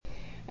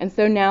And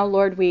so now,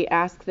 Lord, we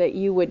ask that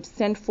you would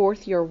send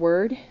forth your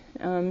word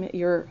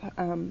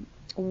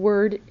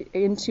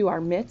into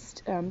our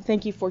midst.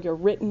 Thank you for your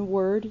written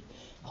word,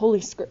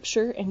 Holy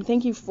Scripture, and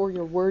thank you for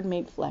your word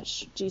made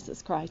flesh,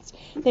 Jesus Christ.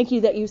 Thank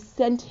you that you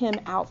sent him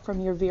out from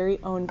your very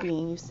own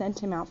being. You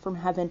sent him out from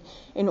heaven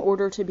in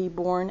order to be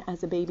born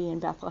as a baby in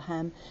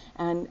Bethlehem.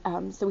 And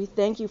so we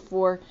thank you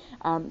for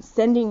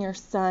sending your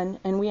son.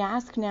 And we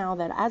ask now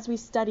that as we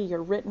study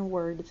your written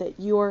word, that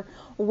your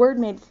word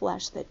made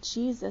flesh, that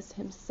Jesus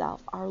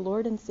himself, our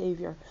Lord and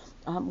Savior,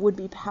 would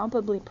be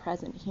palpably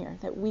present here,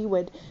 that we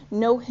would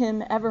know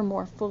him ever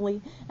more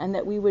fully, and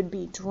that we would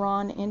be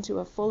drawn into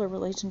a fuller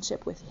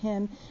relationship with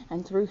him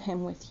and through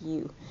him with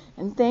you.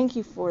 And thank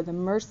you for the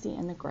mercy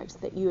and the grace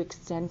that you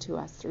extend to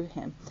us through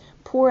him.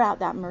 Pour out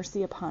that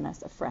mercy upon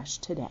us afresh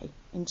today.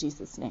 In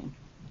Jesus' name,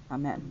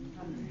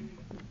 amen.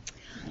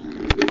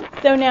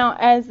 So now,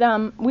 as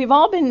we've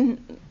all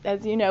been,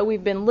 as you know,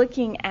 we've been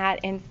looking at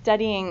and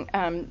studying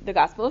the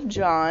Gospel of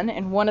John,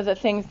 and one of the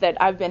things that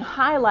I've been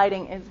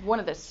highlighting is one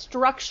of the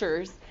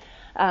structures,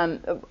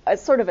 a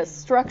sort of a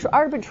structure,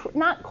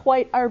 not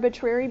quite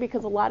arbitrary,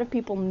 because a lot of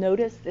people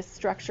notice this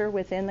structure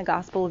within the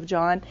Gospel of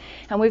John,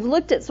 and we've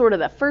looked at sort of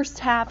the first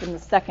half and the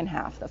second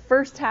half, the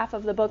first half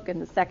of the book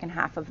and the second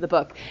half of the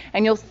book,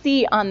 and you'll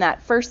see on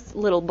that first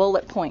little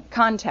bullet point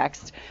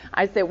context,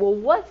 I say, well,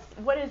 what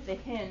is the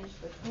hinge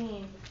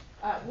between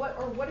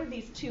what are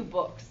these two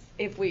books?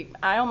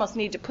 I almost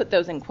need to put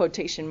those in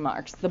quotation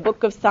marks, the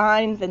Book of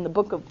Signs and the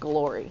Book of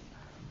Glory.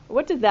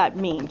 What does that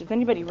mean? Does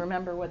anybody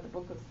remember what the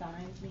Book of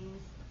Signs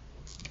means?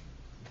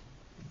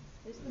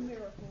 It's the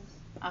miracles.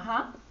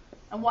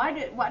 And why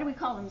do we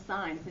call them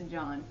signs in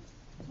John?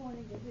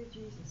 Pointing to who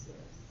Jesus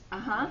is.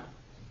 I'm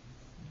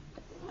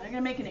going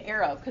to make an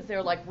arrow because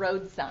they're like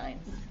road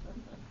signs.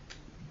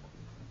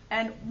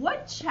 And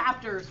what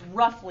chapters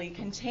roughly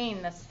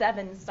contain the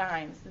 7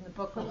 signs in the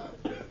book of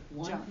John?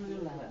 1 through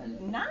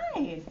 11.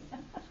 Nice.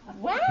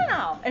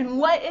 Wow. And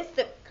what is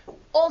the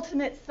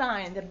ultimate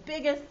sign, the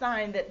biggest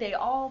sign that they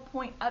all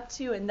point up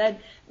to, and then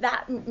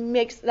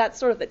that's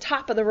sort of the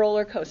top of the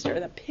roller coaster,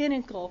 the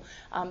pinnacle,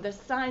 the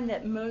sign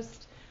that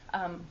most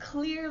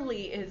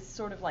clearly is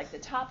sort of like the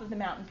top of the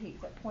mountain peak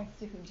that points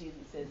to who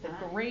Jesus is,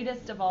 the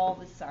greatest of all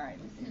the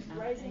signs.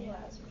 Raising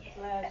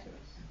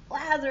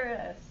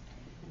Lazarus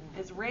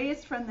is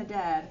raised from the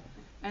dead.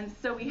 And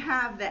so we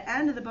have the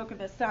end of the book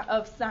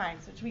of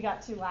Signs, which we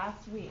got to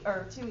last week,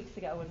 or 2 weeks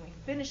ago, when we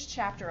finished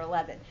chapter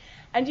 11.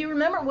 And do you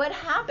remember what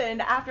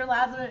happened after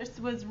Lazarus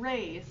was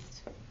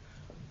raised?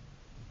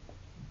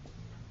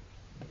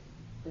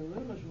 The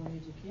rulers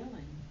wanted to kill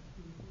him.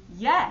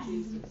 Yes.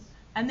 Jesus.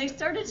 And they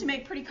started to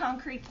make pretty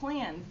concrete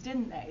plans,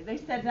 didn't they? They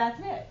said,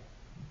 that's it.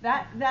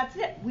 That's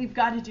it. We've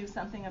got to do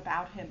something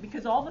about him,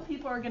 because all the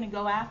people are going to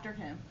go after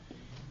him.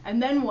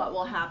 And then what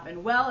will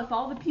happen? Well, if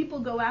all the people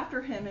go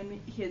after him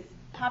and his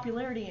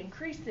popularity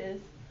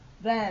increases,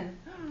 then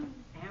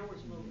Ours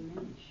will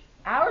diminish.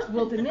 Ours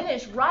will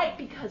diminish, right,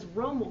 because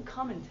Rome will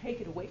come and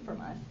take it away from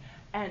us.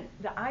 And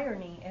the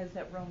irony is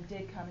that Rome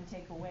did come and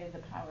take away the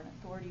power and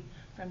authority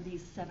from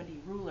these 70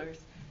 rulers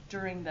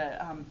during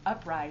the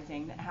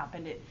uprising that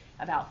happened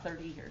about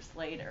 30 years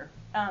later.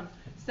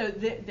 So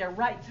they're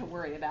right to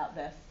worry about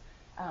this,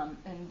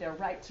 and they're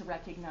right to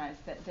recognize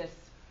that this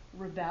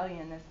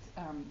rebellion, this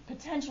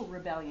potential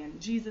rebellion,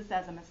 Jesus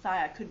as a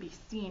Messiah could be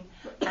seen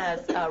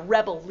as a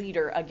rebel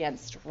leader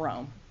against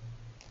Rome.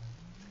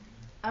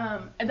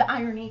 And the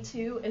irony,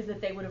 too, is that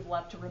they would have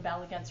loved to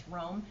rebel against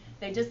Rome.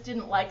 They just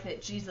didn't like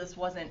that Jesus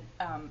wasn't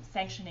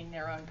sanctioning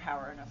their own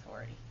power and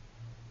authority.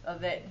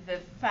 The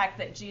fact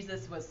that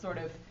Jesus was sort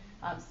of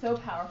so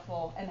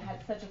powerful and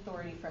had such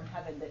authority from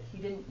heaven that he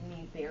didn't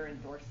need their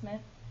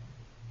endorsement.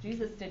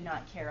 Jesus did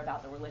not care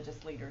about the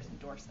religious leaders'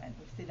 endorsement.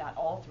 We see that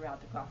all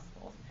throughout the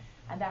Gospels.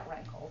 And that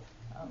rankled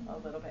a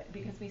little bit,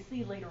 because we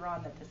see later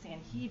on that the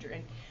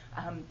Sanhedrin,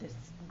 this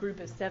group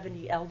of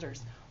 70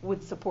 elders,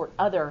 would support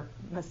other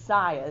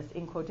messiahs,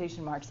 in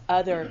quotation marks,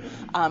 other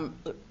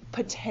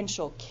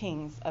potential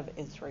kings of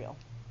Israel.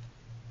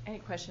 Any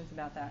questions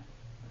about that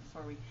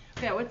before we...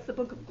 Yeah, what's the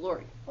Book of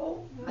Glory?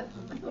 Oh,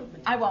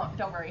 I won't,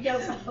 don't worry. no,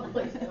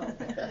 please don't.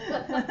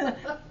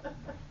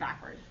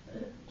 Backwards.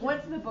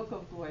 What's the Book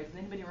of Glory? Does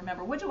anybody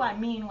remember? What do I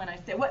mean when I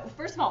say...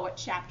 First of all, what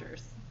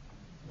chapters?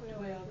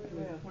 12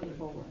 through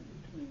 24.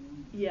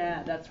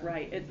 Yeah, that's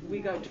right. We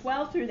go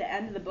 12 through the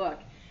end of the book,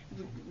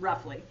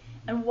 roughly.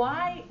 And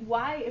why,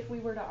 if we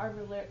were to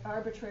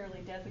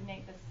arbitrarily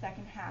designate the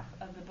second half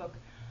of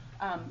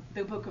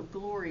the Book of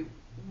Glory,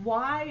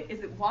 why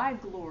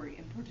glory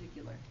in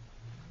particular?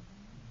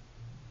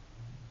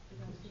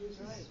 Because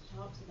Jesus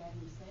talks about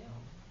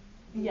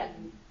himself.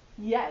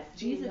 Yes,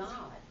 Jesus.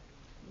 God.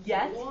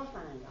 Yes.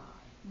 Glorifying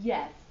God.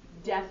 Yes,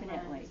 Glorifying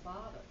definitely. his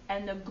Father.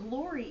 And the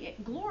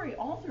glory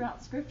all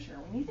throughout Scripture.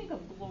 When you think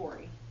of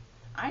glory,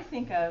 I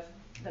think of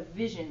the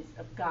visions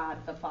of God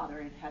the Father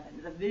in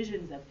heaven, the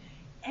visions of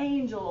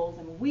angels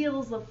and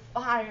wheels of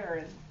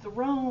fire and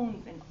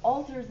thrones and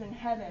altars in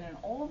heaven and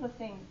all the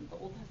things that the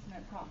Old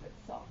Testament prophets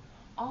saw.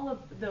 All of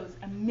those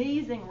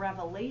amazing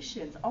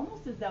revelations,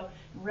 almost as though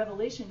in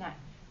Revelation that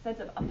sense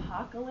of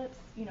apocalypse.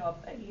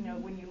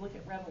 When you look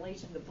at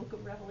Revelation, the book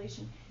of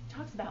Revelation, it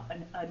talks about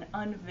an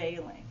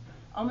unveiling,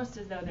 almost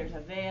as though there's a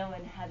veil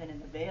in heaven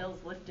and the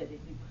veil's lifted and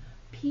you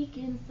peek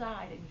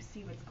inside and you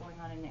see what's going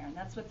on in there. And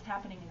that's what's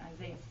happening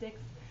in Isaiah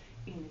 6,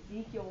 in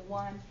Ezekiel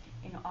 1,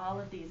 in all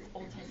of these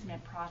Old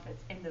Testament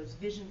prophets and those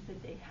visions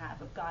that they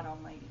have of God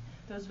Almighty.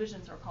 Those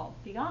visions are called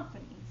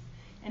theophanies.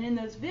 And in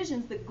those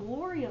visions, the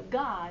glory of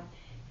God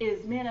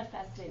is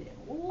manifested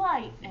in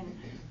light and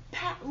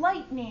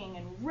lightning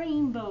and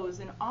rainbows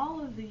and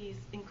all of these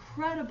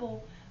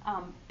incredible,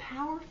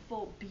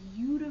 powerful,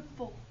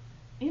 beautiful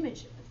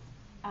images.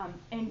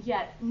 And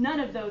yet none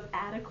of those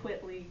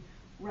adequately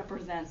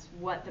represents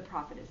what the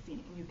prophet is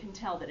seeing. You can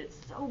tell that it's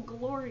so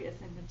glorious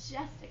and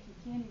majestic,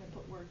 you can't even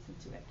put words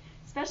into it.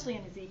 Especially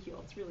in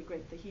Ezekiel. It's really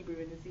great. The Hebrew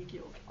in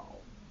Ezekiel is all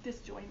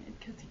disjointed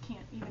because he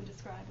can't even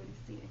describe what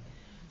he's seeing.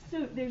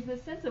 So there's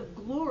this sense of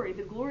glory,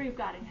 the glory of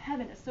God in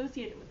heaven,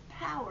 associated with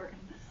power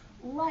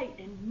and light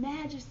and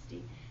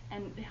majesty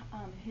and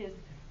his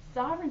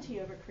sovereignty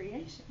over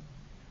creation.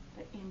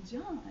 But in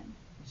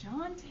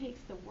John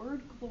takes the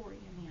word glory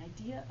and the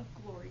idea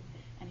of glory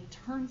and he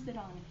turns it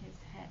on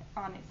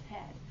its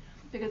head.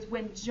 Because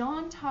when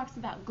John talks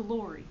about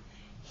glory,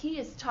 he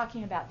is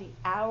talking about the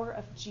hour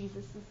of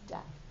Jesus'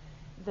 death,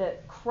 the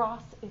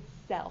cross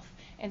itself.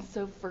 And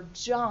so for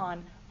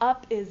John,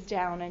 up is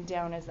down and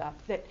down is up.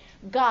 That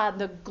God,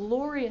 the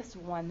glorious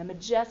one, the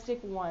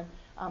majestic one,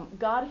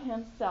 God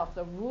himself,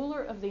 the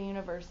ruler of the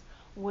universe,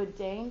 would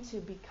deign to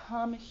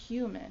become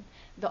human.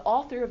 The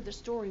author of the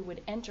story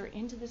would enter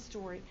into the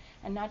story,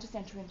 and not just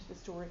enter into the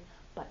story,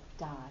 but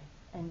die.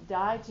 And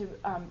die to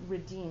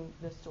redeem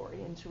the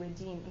story and to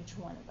redeem each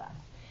one of us.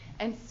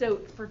 And so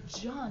for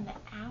John,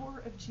 the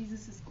hour of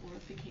Jesus'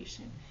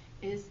 glorification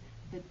is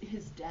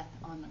his death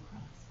on the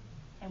cross.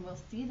 And we'll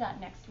see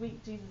that next week.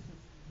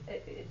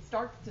 It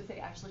starts to say,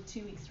 actually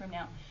 2 weeks from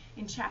now,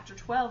 in chapter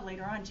 12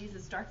 later on,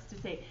 Jesus starts to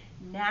say,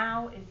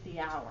 now is the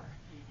hour.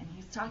 And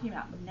he's talking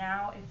about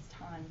now it's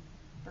time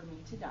for me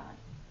to die.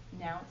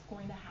 Now it's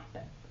going to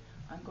happen.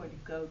 I'm going to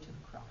go to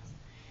the cross.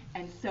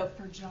 And so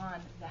for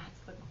John, that's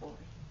the glory,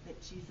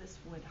 that Jesus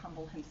would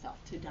humble himself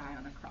to die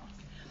on a cross.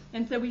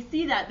 And so we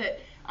see that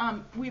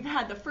we've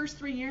had the first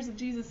 3 years of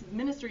Jesus'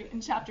 ministry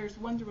in chapters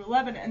 1 through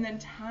 11, and then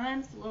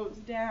time slows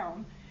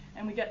down,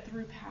 and we get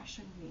through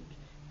Passion Week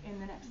in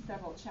the next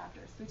several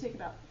chapters. So we take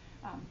about,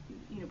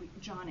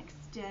 John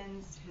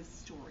extends his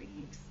story.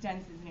 He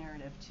extends his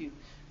narrative to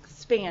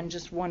span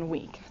just 1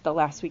 week, the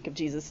last week of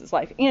Jesus'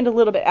 life, and a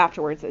little bit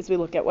afterwards as we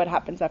look at what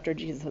happens after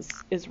Jesus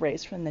is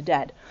raised from the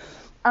dead.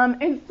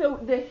 And so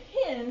the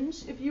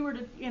hinge, if you were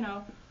to,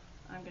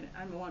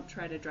 I won't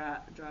try to draw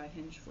a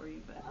hinge for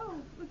you, but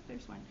look,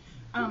 there's one.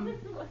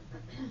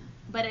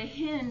 But a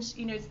hinge,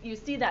 you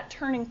see that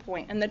turning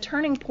point, and the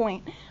turning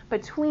point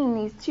between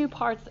these two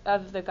parts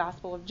of the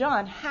Gospel of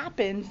John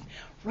happens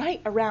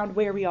right around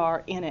where we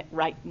are in it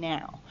right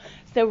now.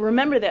 So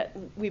remember that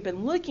we've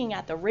been looking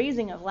at the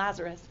raising of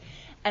Lazarus,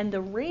 and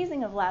the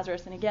raising of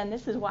Lazarus, and again,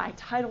 this is why I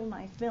titled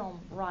my film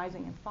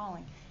Rising and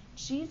Falling.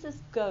 Jesus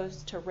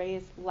goes to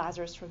raise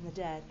Lazarus from the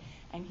dead,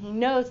 and he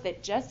knows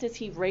that just as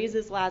he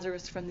raises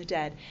Lazarus from the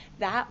dead,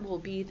 that will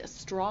be the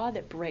straw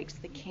that breaks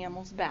the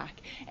camel's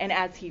back. And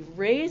as he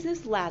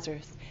raises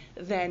Lazarus,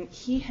 then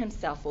he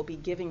himself will be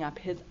giving up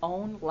his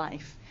own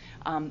life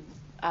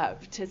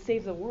to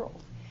save the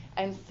world.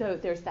 And so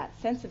there's that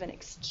sense of an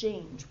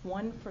exchange,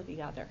 one for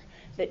the other,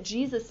 that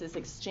Jesus is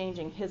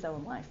exchanging his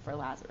own life for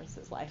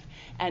Lazarus' life.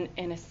 And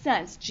in a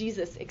sense,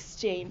 Jesus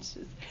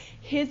exchanges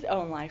his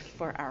own life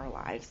for our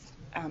lives.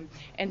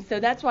 And so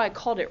that's why I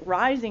called it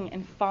Rising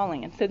and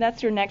Falling. And so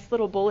that's your next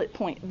little bullet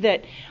point,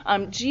 that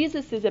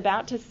Jesus is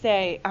about to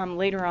say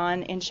later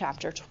on in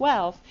chapter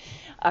 12,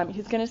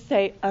 he's going to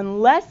say,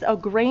 unless a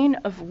grain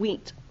of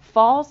wheat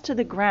falls to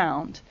the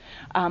ground,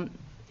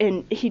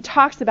 and he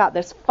talks about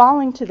this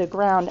falling to the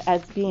ground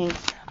as being,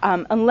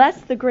 unless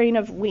the grain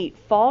of wheat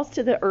falls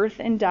to the earth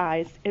and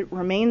dies, it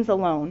remains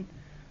alone.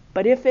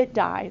 But if it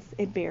dies,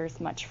 it bears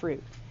much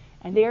fruit.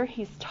 And there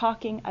he's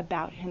talking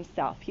about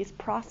himself. He's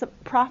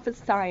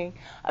prophesying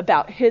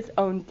about his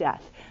own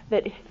death,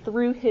 that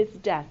through his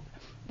death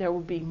there will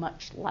be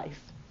much life.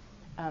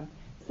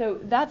 So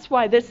that's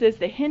why this is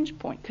the hinge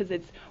point,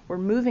 because we're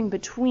moving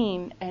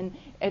between, and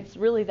it's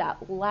really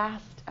that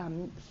last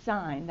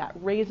sign, that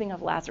raising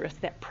of Lazarus,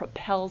 that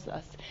propels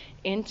us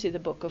into the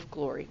book of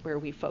glory, where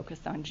we focus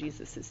on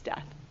Jesus'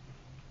 death.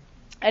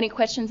 Any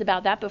questions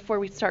about that before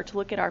we start to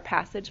look at our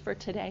passage for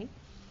today?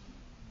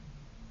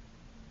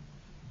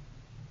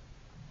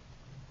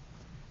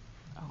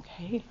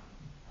 Okay.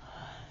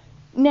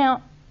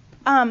 Now,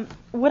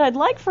 what I'd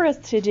like for us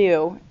to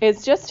do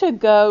is just to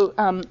go,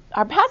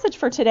 our passage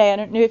for today, I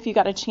don't know if you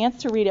got a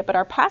chance to read it, but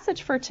our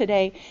passage for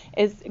today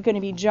is going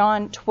to be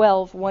John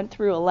 12, 1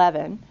 through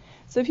 11.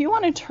 So if you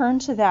want to turn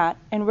to that,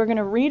 and we're going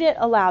to read it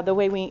aloud the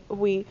way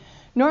we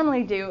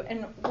normally do.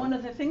 And one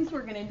of the things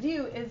we're going to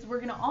do is we're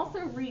going to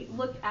also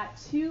look at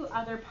two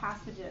other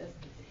passages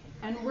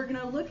And we're going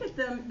to look at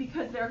them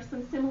because there are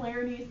some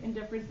similarities and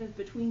differences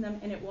between them,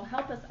 and it will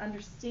help us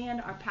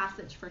understand our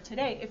passage for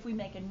today if we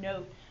make a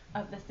note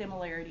of the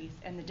similarities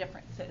and the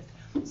differences.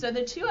 So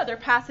the two other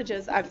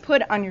passages I've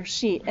put on your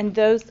sheet, and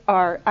those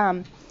are,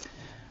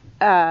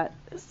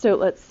 so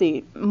let's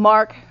see,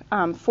 Mark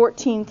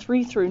 14,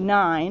 3 through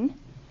 9,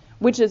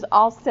 which is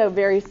also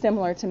very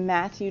similar to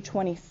Matthew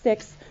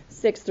 26,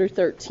 6 through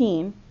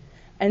 13,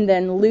 and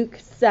then Luke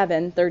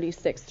 7,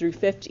 36 through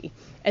 50.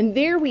 And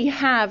there we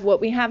have,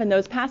 what we have in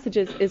those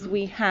passages is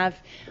we have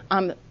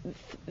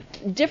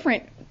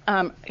different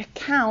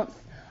accounts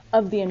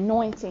of the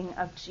anointing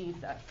of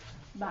Jesus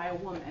by a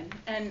woman.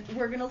 And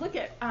we're going to look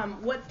at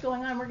what's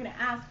going on. We're going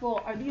to ask,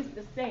 well, are these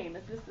the same?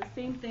 Is this the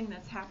same thing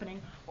that's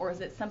happening, or is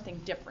it something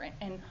different?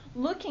 And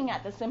looking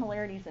at the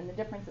similarities and the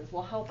differences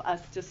will help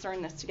us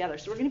discern this together.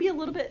 So we're going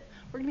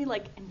to be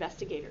like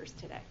investigators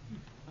today.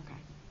 Okay.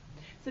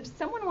 So does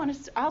someone want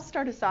to, I'll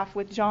start us off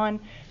with John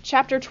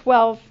chapter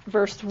 12,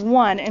 verse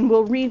 1, and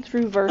we'll read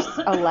through verse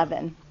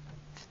 11.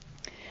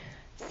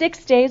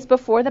 6 days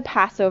before the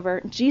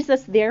Passover,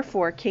 Jesus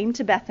therefore came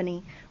to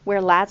Bethany,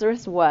 where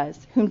Lazarus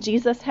was, whom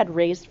Jesus had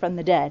raised from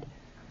the dead.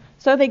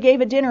 So they gave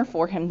a dinner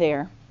for him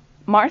there.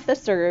 Martha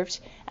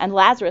served, and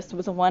Lazarus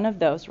was one of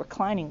those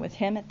reclining with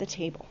him at the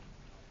table.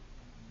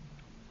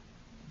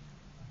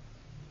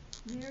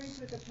 Mary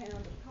took a pound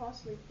of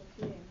costly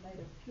perfume made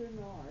of pure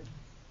nard,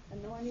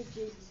 anointed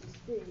Jesus'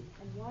 feet,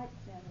 and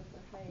wiped them with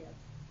her hair.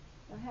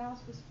 The house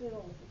was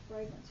filled with the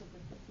fragrance of the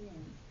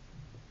perfume.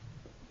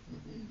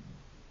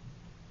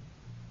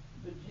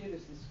 But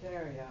Judas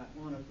Iscariot,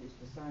 one of his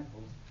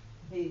disciples,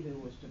 he who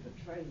was to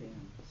betray him,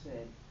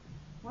 said,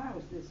 "Why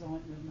was this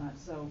ointment not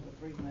sold for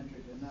 300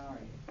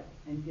 denarii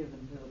and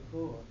given to the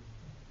poor?"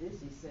 This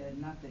he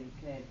said, not that he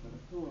cared for the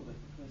poor, but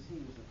because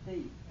he was a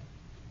thief.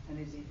 And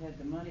as he had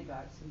the money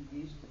box, he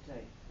used to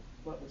take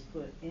what was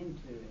put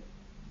into it.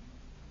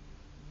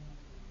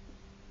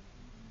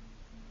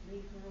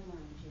 Leave her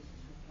alone,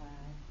 Jesus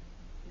replied.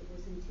 It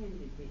was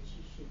intended that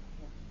she should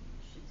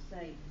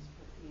save this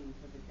perfume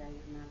for the day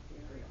of my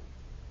burial.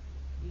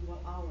 You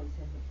will always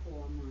have the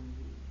poor among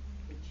you,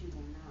 but you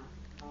will not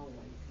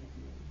always have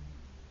me.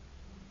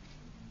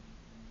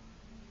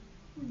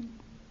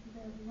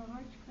 The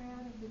large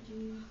crowd of the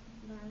Jews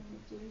learned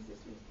that Jesus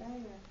was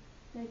there.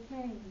 They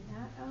came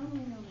not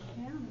only on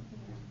account of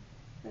him,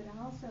 but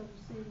also to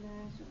see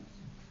Lazarus,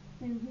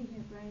 whom he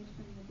had raised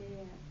from the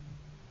dead.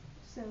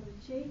 So the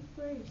chief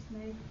priests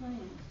made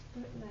plans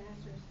to put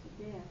Lazarus to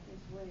death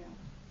as well,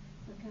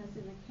 because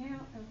on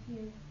account of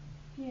him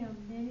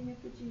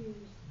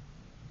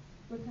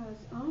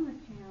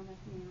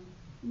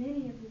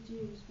many of the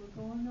Jews were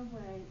going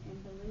away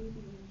and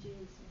believing in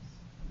Jesus.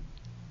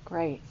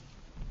 Great.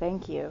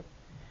 Thank you.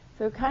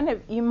 So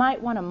you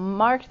might want to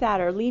mark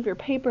that or leave your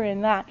paper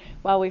in that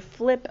while we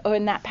flip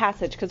in that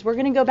passage, because we're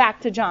going to go back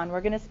to John. We're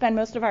going to spend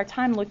most of our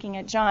time looking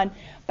at John,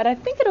 but I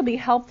think it'll be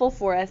helpful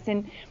for us.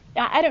 And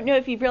I don't know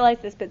if you've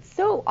realized this, but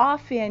so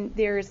often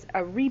there's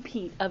a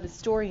repeat of a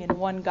story in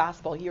one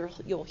gospel.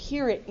 You'll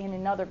hear it in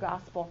another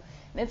gospel.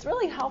 And it's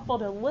really helpful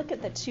to look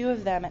at the two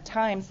of them at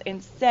times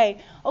and say,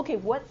 okay,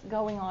 what's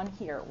going on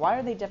here? Why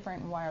are they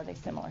different and why are they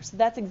similar? So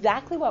that's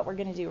exactly what we're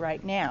going to do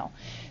right now.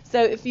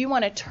 So if you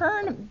want to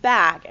turn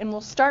back, and we'll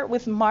start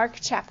with Mark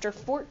chapter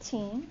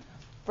 14,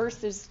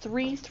 verses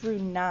 3 through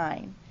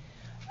 9.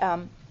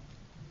 And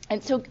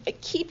so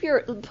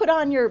put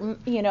on your,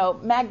 get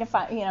out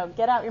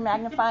your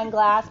magnifying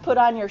glass, put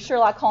on your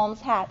Sherlock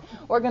Holmes hat.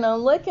 We're going to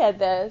look at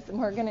this and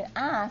we're going to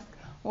ask,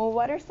 well,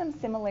 what are some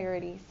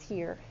similarities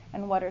here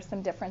and what are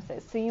some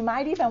differences? So you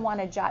might even want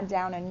to jot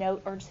down a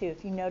note or two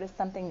if you notice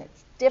something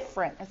that's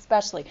different,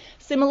 especially.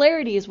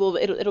 Similarities,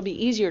 it'll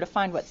be easier to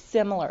find what's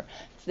similar.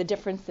 It's the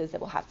differences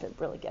that we'll have to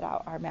really get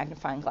out our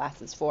magnifying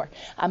glasses for.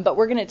 But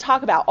we're going to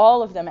talk about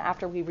all of them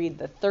after we read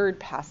the third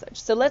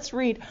passage. So let's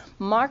read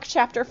Mark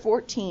chapter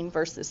 14,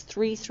 verses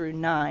 3 through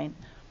 9.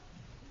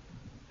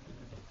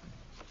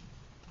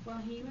 While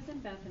he was in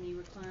Bethany,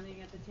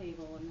 reclining at the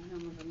table in the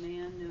home of a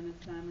man known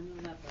as Simon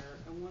the leper,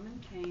 a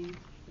woman came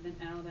with an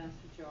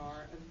alabaster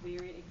jar of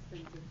very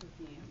expensive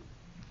perfume,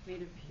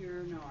 made of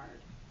pure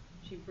nard.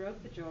 She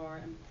broke the jar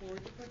and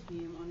poured the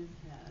perfume on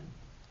his head.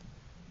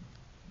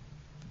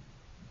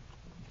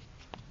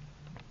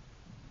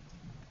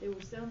 There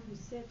were some who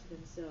said to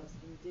themselves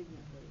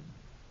indignantly,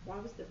 "Why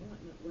was the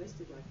ointment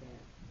wasted like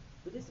that?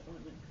 For this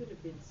ointment could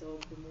have been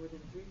sold for more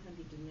than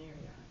 300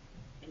 denarii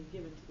and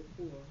given to the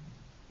poor."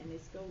 And they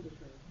scolded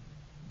her.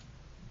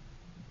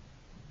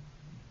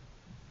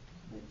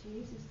 But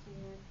Jesus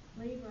said,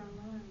 "Leave her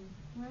alone.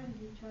 Why do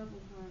you trouble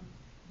her?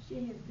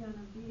 She has done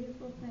a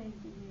beautiful thing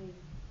to me.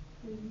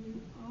 For you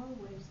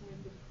always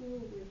have the poor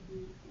with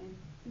you, and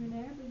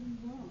whenever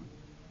you want,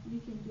 you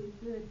can do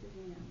good to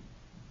them.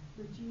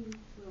 But you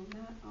will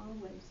not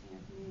always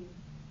have me."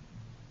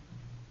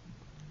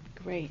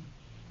 Great.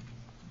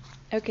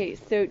 Okay,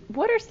 so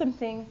what are some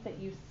things that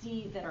you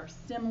see that are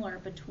similar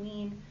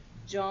between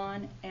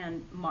John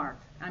and Mark?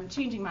 I'm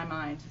changing my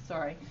mind,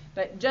 sorry.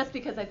 But just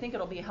because I think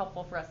it'll be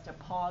helpful for us to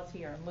pause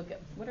here and look at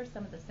what are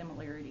some of the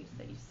similarities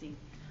that you see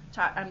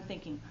I'm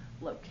thinking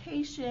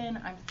location,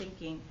 I'm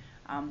thinking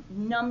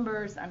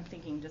numbers, I'm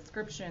thinking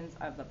descriptions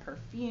of the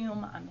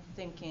perfume, I'm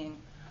thinking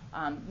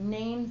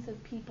names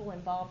of people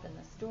involved in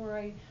the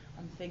story,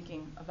 I'm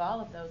thinking of all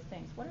of those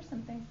things. What are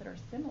some things that are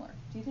similar?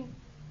 Do you think?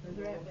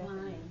 They're at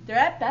Bethany. They're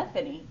at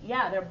Bethany.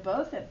 Yeah, they're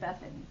both at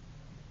Bethany.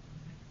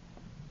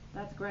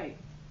 That's great.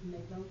 And they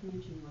both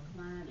mention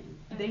reclining.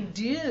 They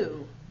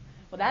do.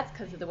 Well, that's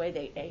because of the way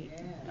they ate.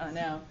 Yes. I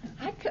know.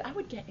 I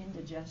would get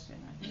indigestion.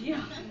 I think.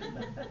 Yeah.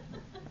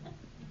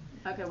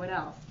 Okay, what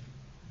else?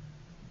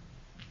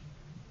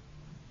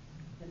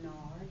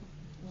 Bernard.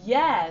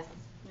 Yes.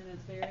 And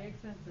it's very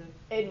expensive.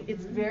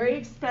 It's very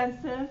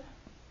expensive.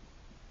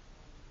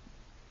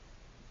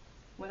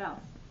 What else?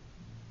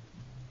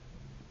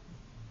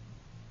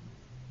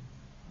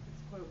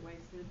 It's quote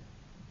wasted.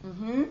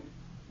 Mm-hmm.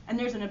 And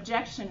there's an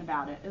objection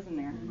about it, isn't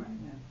there? Right,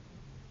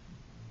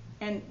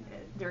 yeah. And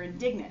they're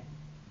indignant.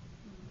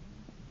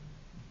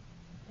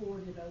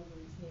 Poured it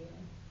over his head.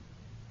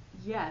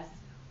 Yes.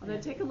 Although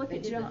take a look They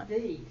at did John. the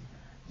feet.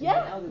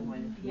 Yeah. The other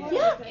one.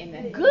 Yeah. And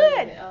the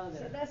Good. The other.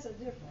 So that's a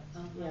difference.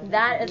 Yeah, That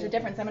that's is the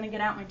difference. I'm going to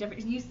get out my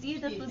different. You see,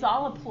 this was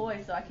all a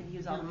ploy so I could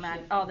use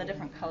all the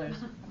different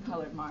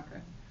colored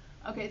markers.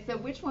 Okay, so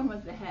which one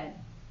was the head?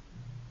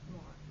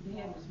 The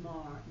head was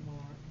Mark.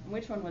 And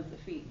which one was the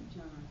feet?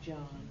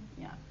 John.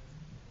 Yeah.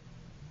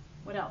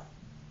 What else?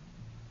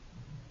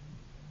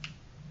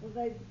 Well,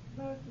 they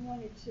both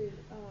wanted to,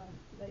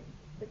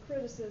 the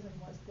criticism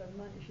was the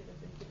money should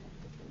have been given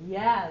to the poor.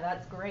 Yeah,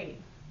 that's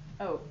great.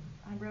 Oh,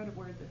 I wrote a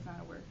word that's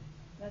not a word.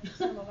 That's a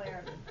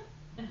similarity.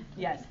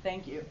 Yes,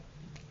 thank you.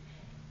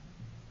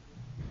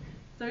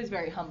 It's always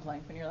very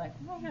humbling when you're like,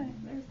 okay,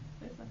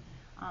 there's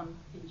a,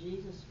 And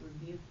Jesus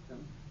rebuked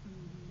them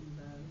in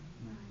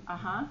both.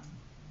 uh-huh.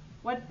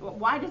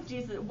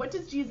 What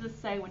does Jesus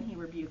say when he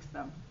rebukes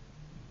them?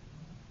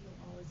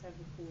 You'll always have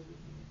the poor with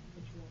you,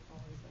 but you won't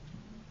always have me.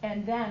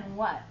 And then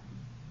what?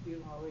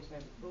 You'll always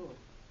have the poor.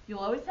 You'll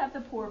always have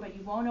the poor, but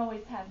you won't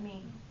always have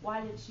me.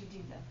 Why did she do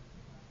this?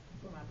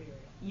 For my burial.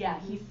 Yeah,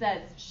 he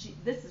says,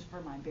 this is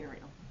for my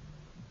burial.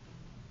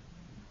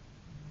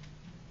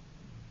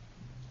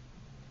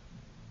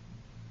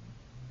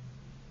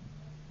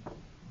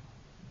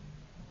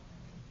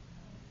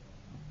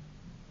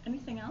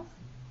 Anything else?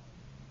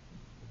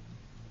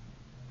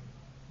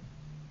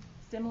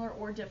 Similar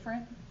or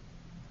different?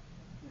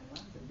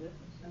 Lots of differences.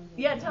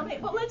 Yeah, tell me.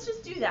 Well, let's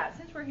just do that.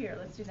 Since we're here,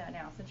 let's do that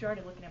now. Since you're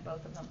already looking at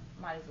both of them,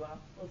 might as well.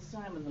 Well,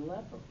 Simon the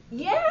leper.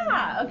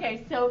 Yeah!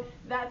 Okay, so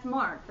that's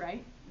Mark,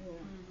 right?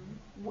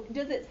 Yeah.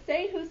 Does it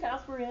say whose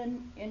house we're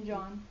in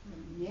John?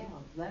 Yeah,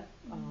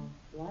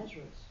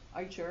 Lazarus.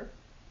 Are you sure?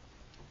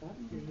 I thought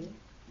it did.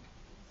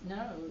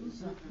 No,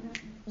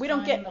 We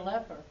don't get. the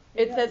leper.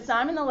 It says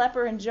Simon the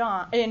leper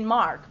in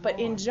Mark, but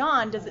in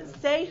John, does it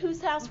say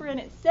whose house we're in?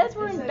 It says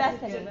we're in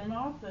Bethany. It's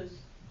Martha's.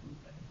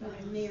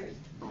 Mary.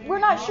 We're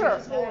not sure.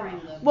 Pouring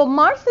the Well,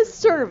 Martha's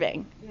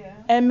serving, Yeah.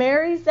 and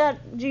Mary's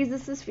at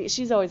Jesus' feet.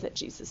 She's always at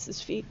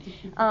Jesus' feet,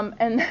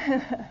 and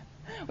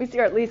we see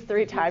her at least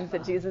 3 times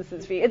at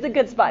Jesus' feet. It's a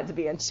good spot to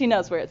be in. She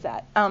knows where it's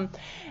at. And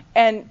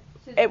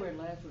Says where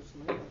Lazarus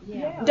lived.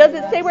 Yeah. does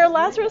it say where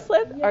Lazarus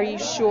lived? Are you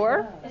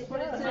sure? It what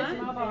it does. says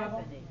in my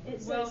Bible.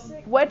 It Well, says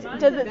six. What Mine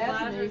does says it?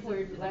 Bethany, Lazarus where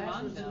is among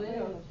Lazarus them.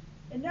 lived.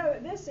 And no,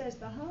 this says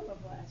the home of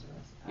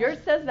Lazarus. Yours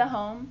says the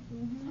home.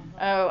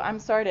 Oh, I'm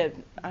sorry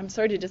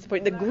to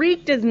disappoint. The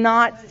Greek does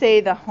not say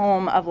the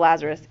home of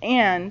Lazarus.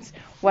 And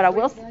what I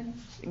will say,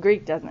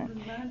 Greek doesn't.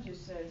 Mine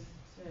just says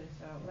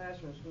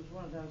Lazarus was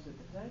one of those at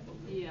the table.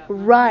 Yeah.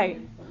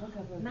 Right.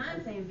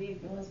 Mine's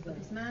ambiguous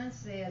because mine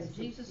says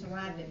Jesus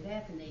arrived at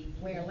Bethany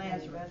where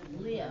Lazarus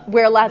lived.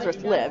 Where Lazarus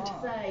but it lived.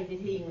 doesn't say that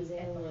he was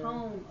at the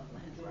home of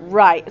Lazarus.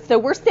 Right. So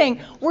we're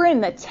saying we're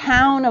in the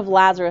town of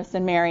Lazarus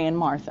and Mary and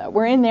Martha.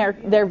 We're in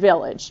their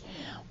village.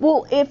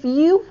 Well, if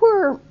you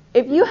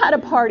had a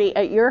party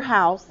at your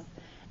house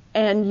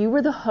and you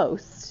were the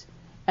host,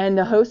 and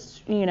the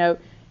host,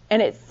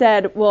 and it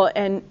said, well,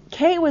 and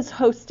Kay was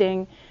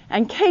hosting,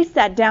 and Kay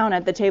sat down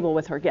at the table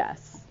with her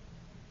guests.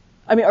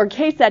 Or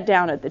Kay sat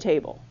down at the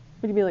table.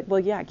 Would you be like, well,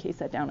 yeah, Kay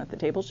sat down at the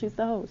table. She's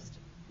the host.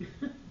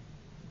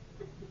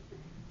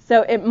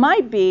 So it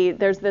might be,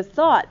 there's this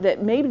thought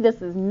that maybe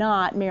this is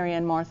not Mary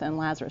and Martha and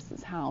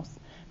Lazarus' house.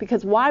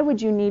 Because why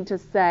would you need to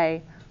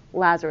say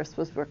Lazarus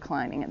was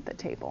reclining at the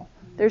table?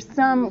 There's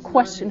some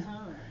question.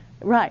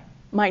 Right.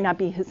 Might not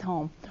be his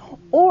home.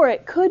 Or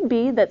it could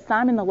be that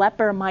Simon the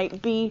leper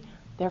might be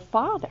their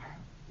father.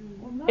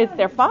 Well, It's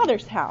their mine-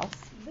 father's house.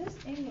 This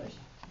English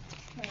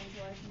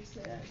translation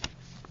says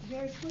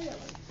very clearly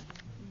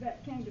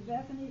that came to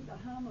Bethany,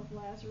 the home of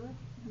Lazarus,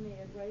 whom he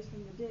had raised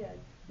from the dead,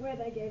 where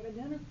they gave a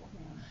dinner for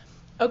him.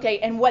 Okay,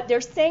 and what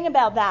they're saying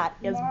about that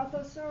is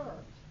Martha served.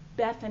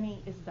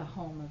 Bethany is the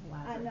home of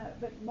Lazarus. I know,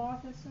 but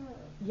Martha served.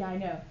 Yeah, I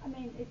know. I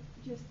mean, it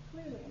just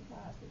clearly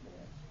implies that they're.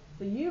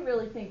 So you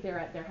really think they're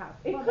at their house?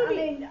 It Well, could I be.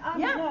 mean,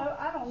 yeah. No,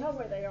 I don't know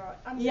where they are.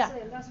 I'm just Yeah.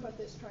 saying that's what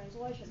this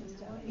translation is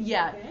telling me.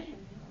 Yeah.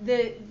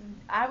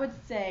 I would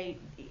say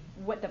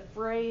what the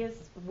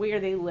phrase where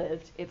they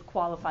lived is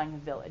qualifying the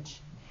village.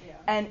 Yeah.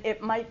 And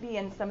it might be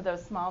in some of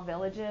those small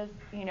villages.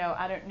 You know,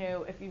 I don't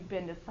know if you've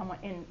been to someone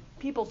in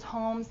people's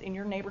homes in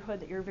your neighborhood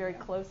that you're very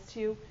close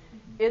to.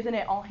 Isn't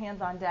it all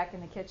hands on deck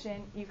in the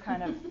kitchen? You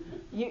kind of,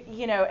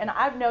 you know, and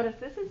I've noticed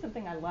this is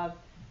something I love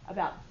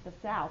about the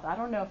South. I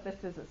don't know if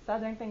this is a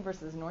Southern thing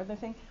versus a Northern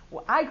thing.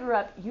 Well, I grew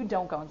up, you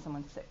don't go in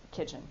someone's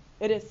kitchen.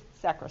 It is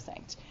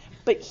sacrosanct.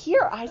 But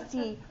here I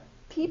see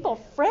people,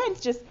 friends,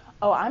 just,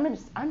 oh, I'm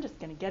just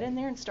going to get in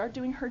there and start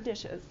doing her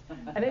dishes.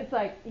 And it's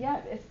like,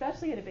 yeah,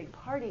 especially at a big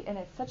party, and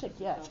it's such a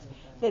gift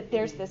that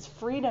there's this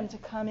freedom to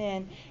come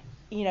in.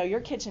 You know, your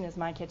kitchen is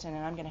my kitchen,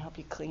 and I'm going to help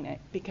you clean it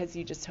because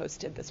you just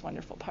hosted this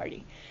wonderful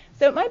party.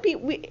 So it might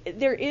be,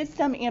 there is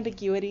some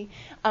ambiguity.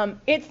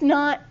 It's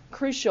not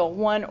crucial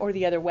one or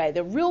the other way.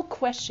 The real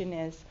question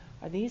is,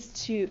 are these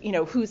two, you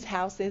know, whose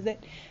house is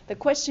it? The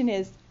question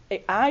is,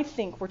 I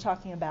think we're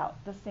talking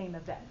about the same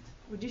event.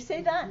 Would you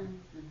say that?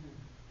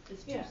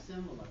 It's too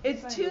similar.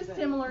 It's too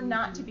similar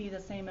not to be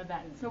the same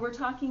event. So we're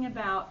talking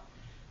about,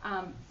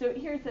 so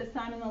here it says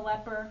Simon the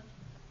leper,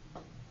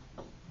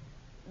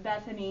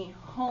 Bethany,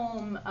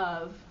 home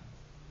of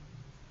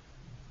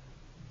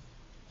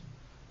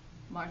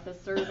Martha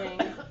serving.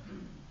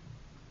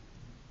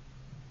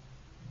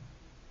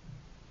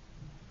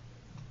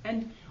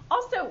 And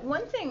also,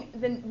 one thing,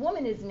 the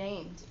woman is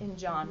named in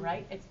John,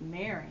 right? It's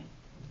Mary.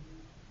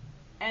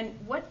 And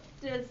what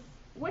does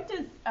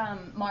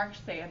Mark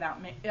say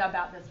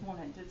about this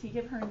woman? Does he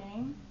give her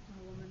name?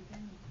 A woman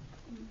came.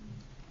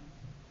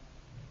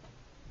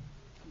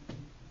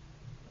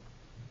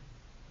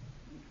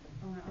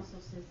 Oh, it also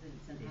says that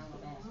it's an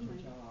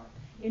alabaster jar.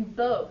 In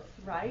both,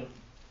 right?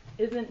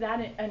 Isn't that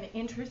an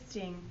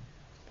interesting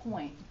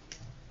point?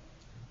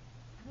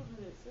 I don't know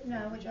that it says No,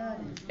 that in it John.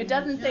 doesn't. It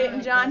doesn't say it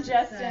in John, doesn't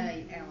just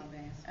say in...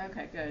 alabaster.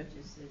 Okay, good. It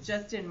just says-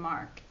 Just in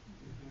Mark.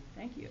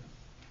 Thank you.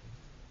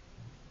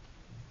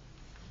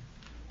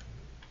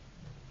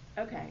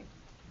 Okay.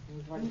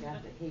 We've already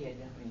got the head,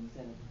 don't we,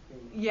 instead of the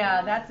feet.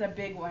 Yeah, that's a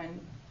big one.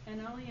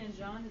 And only in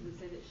John does it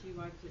say that she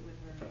wiped it with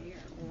her hair.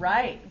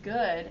 Right,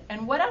 good.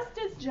 And what else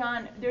does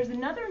John, there's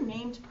another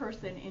named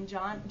person in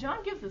John.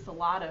 John gives us a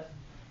lot of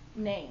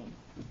names.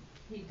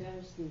 He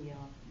does the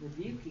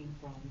rebuking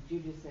from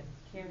Judas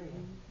Iscariot.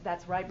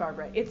 That's right,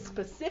 Barbara. It's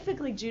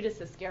specifically Judas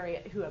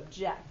Iscariot who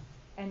objects.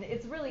 And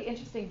it's really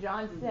interesting.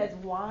 John says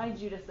why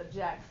Judas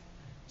objects.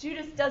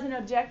 Judas doesn't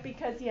object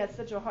because he has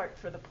such a heart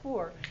for the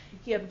poor.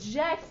 He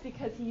objects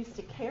because he used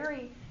to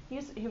carry, he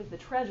was the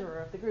treasurer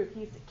of the group. He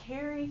used to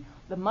carry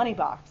the money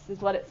box, is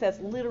what it says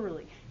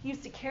literally. He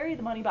used to carry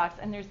the money box,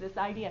 and there's this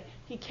idea.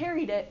 He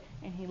carried it,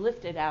 and he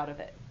lifted out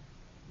of it.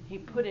 He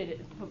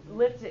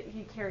lifted,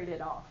 he carried it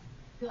off.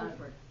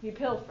 Pilfered. He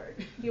pilfered.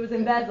 He was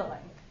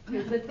embezzling. He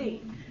was a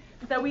thief.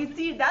 So we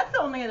see, that's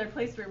the only other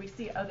place where we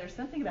see, oh, there's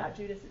something about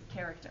Judas's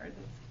character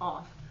that's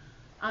off.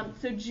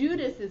 So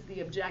Judas is the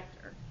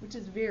objector, which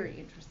is very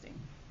interesting.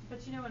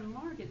 But you know, in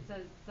Mark it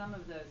says some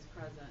of those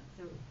present,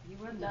 so he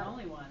wasn't the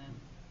only one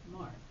in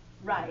Mark.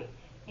 Right.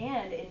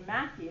 And in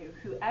Matthew,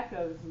 who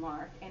echoes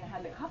Mark and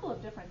has a couple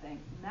of different things,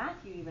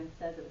 Matthew even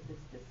says it was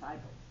his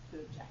disciples who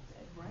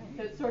objected. Right.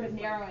 So it's sort of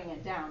narrowing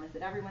it down. Is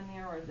it everyone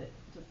there, or is it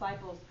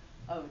disciples?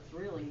 Oh, it's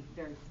really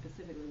very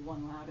specifically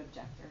one loud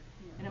objector.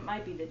 Yeah. And it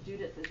might be that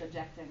Judas is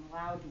objecting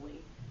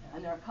loudly,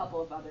 and there are a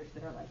couple of others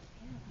that are like,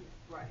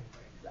 yeah. Right.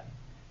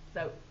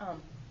 So,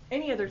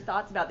 any other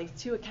thoughts about these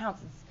two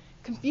accounts? It's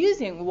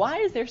confusing. Why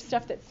is there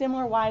stuff that's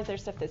similar? Why is there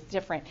stuff that's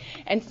different?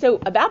 And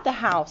so about the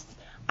house,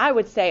 I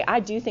would say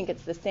I do think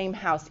it's the same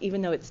house,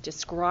 even though it's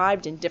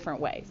described in different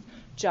ways.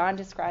 John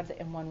describes it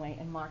in one way,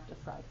 and Mark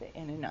describes it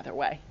in another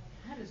way.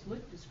 How does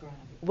Luke describe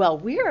it? Well,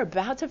 we're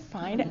about to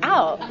find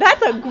out.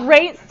 That's a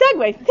great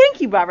segue.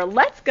 Thank you, Barbara.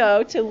 Let's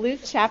go to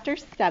Luke chapter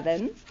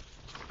 7.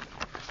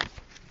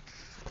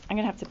 I'm going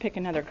to have to pick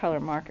another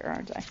color marker,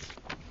 aren't I?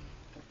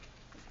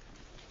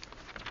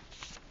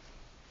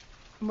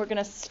 We're going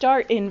to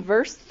start in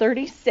verse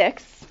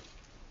 36.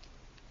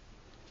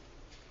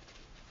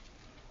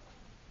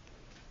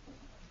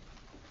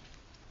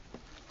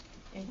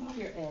 And while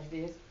you're at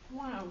this,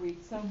 why are we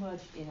so much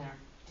in our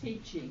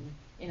teaching,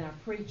 in our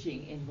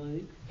preaching in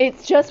Luke?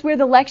 It's just where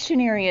the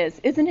lectionary is.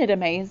 Isn't it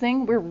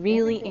amazing? We're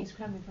really... Everything's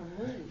coming from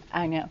Luke.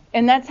 I know.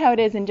 And that's how it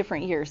is in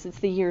different years. It's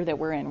the year that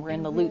we're in. We're in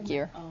And the when, Luke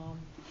year.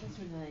 What's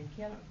her name?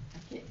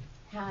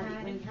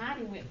 Heidi. When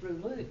Heidi went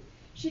through Luke,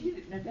 she did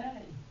it in a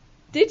day.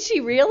 Did she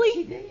really?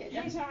 She did.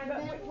 I'm sorry,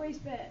 But we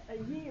spent a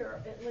year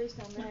at least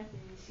on Matthews.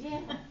 Yeah.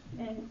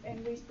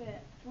 And we spent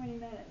 20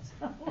 minutes.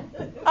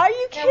 Are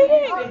you Yeah, we did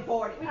kidding? spend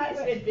 40. We did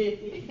spend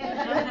 50.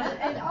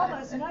 And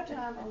almost no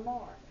time on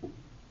Mark.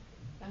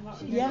 I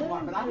don't Yeah. remember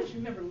Mark, but I just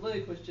remember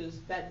Luke was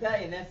just that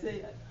day, and that's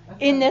it.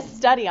 In this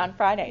study on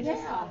Fridays.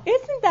 Yeah.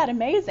 Isn't that And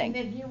amazing?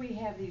 then here we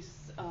have these,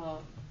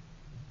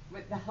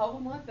 with the whole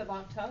month of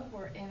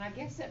October, and I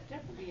guess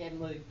September we had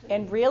Luke too.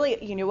 And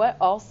really, you know what?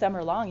 All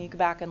summer long, you go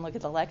back and look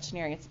at the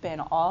lectionary. It's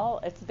been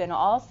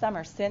all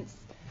summer since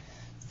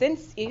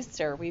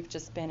Easter. We've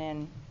just been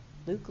in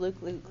Luke, Luke,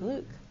 Luke,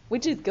 Luke.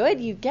 which is good.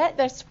 You get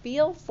this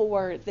feel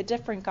for the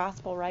different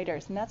gospel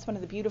writers, and that's one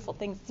of the beautiful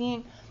things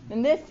seeing.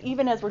 And this,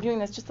 even as we're doing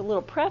this, just a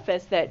little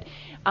preface that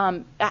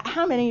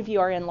how many of you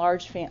are in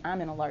I'm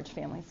in a large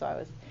family,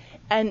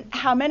 and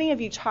how many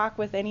of you talk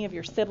with any of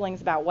your siblings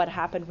about what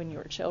happened when you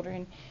were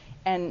children?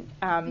 And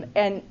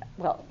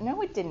well,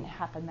 no, it didn't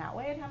happen that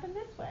way. It happened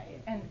this way.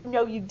 And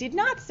no, you did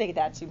not say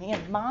that to me.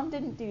 And Mom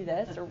didn't do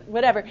this or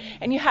whatever.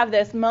 And you have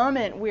this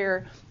moment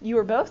where you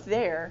were both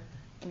there,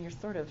 and you're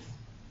sort of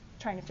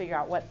trying to figure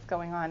out what's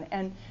going on.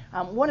 And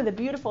one of the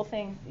beautiful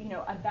things,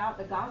 about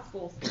the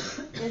Gospels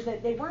is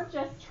that they weren't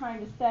just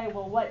trying to say,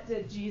 well, what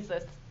did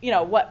Jesus,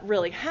 what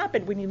really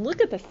happened? When you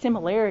look at the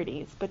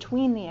similarities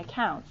between the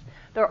accounts,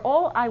 they're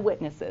all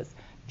eyewitnesses.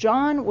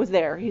 John was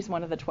there. He's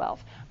one of the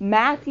 12.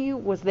 Matthew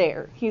was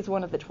there. He's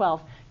one of the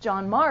 12.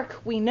 John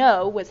Mark, we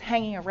know, was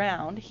hanging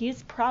around.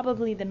 He's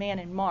probably the man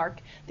in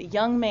Mark, the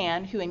young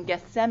man who in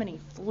Gethsemane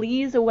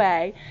flees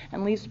away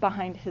and leaves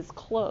behind his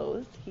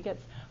clothes. He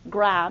gets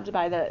grabbed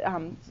by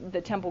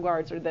the temple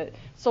guards or the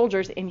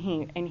soldiers, and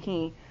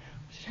he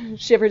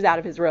shivers out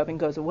of his robe and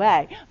goes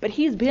away. But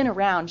he's been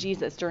around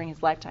Jesus during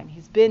his lifetime.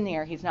 He's been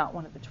there. He's not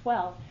one of the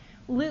 12.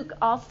 Luke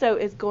also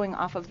is going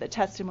off of the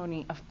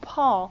testimony of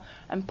Paul,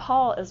 and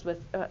Paul is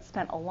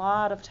spent a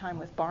lot of time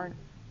with Paul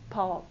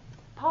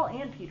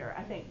and Peter,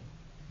 I think.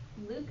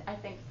 Luke, I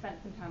think,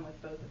 spent some time with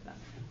both of them,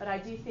 but I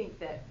do think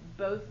that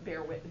both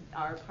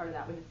are part of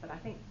that witness. But I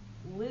think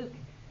Luke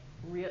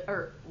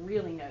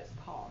really knows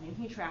Paul. I mean,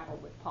 he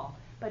traveled with Paul,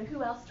 but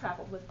who else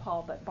traveled with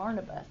Paul but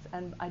Barnabas?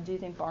 And I do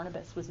think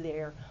Barnabas was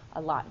there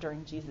a lot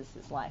during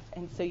Jesus' life,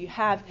 and so you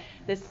have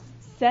this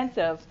sense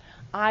of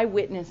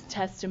eyewitness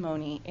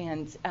testimony,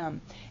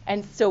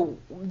 and so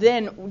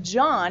then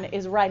John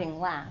is writing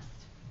last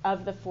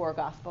of the 4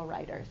 gospel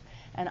writers,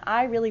 and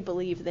I really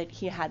believe that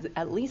he had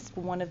at least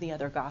one of the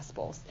other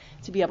gospels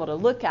to be able to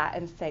look at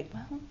and say,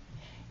 well,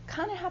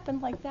 kind of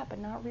happened like that, but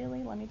not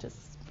really. Let me just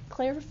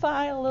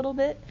clarify a little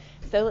bit.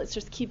 So let's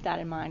just keep that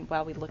in mind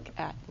while we look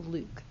at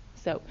Luke.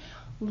 So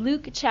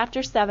Luke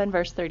chapter 7,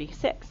 verse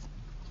 36.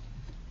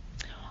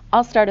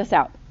 I'll start us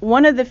out.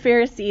 One of the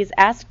Pharisees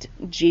asked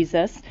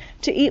Jesus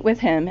to eat with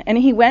him, and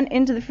he went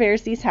into the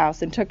Pharisee's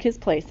house and took his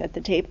place at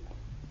the table.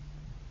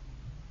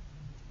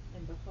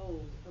 And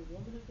behold, a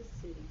woman of the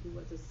city who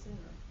was a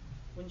sinner,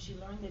 when she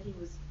learned that he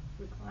was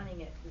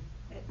reclining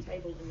at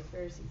table in the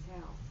Pharisee's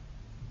house,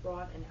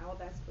 brought an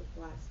alabaster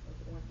flask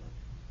of ointment,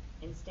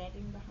 and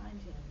standing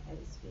behind him at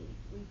his feet,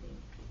 weeping,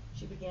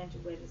 she began to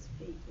wet his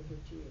feet with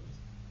her tears,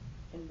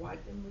 and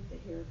wiped them with the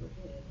hair of her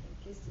head, and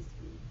kissed his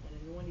feet, and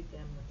anointed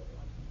them with the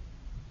ointment.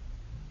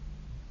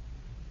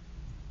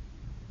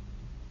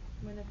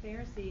 When the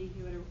Pharisee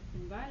who had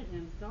invited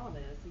him saw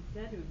this, he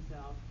said to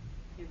himself,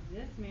 if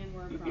this man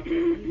were a prophet,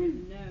 he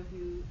would know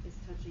who is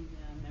touching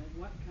him and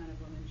what kind of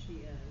woman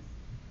she is,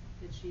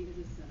 that she is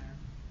a sinner.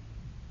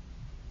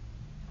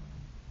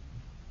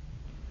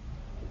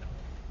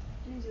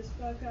 Jesus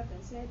spoke up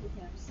and said to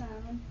him,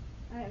 Simon,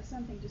 I have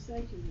something to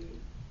say to you.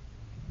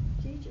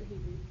 Teacher, he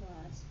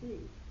replied,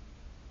 speak.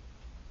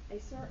 A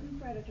certain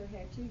creditor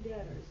had 2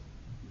 debtors.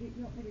 Do you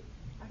want me to?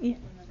 I can't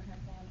remember how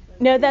far.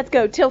 No, that's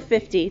go till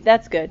 50.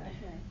 That's good.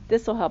 Okay.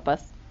 This will help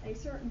us. A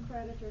certain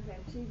creditor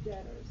had 2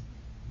 debtors.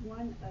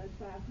 One owed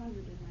 500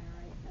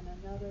 denarii and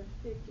another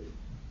 50.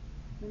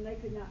 When they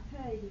could not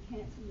pay, he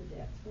canceled the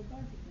debts for both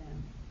of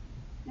them.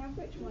 Now,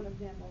 which one of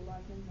them will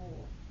love him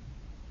more?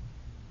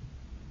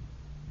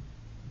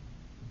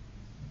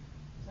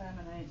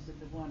 Simon answered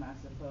the one, I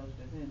suppose,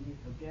 to whom he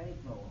forgave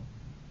more.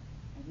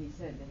 And he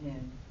said to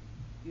him,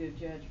 you have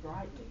judged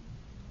rightly.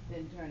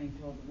 Then turning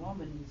toward the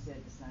woman, he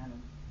said to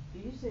Simon, do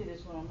you see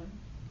this woman?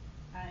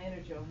 I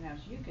entered your house.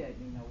 You gave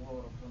me no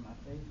water for my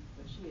feet,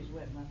 but she has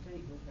wet my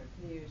feet with her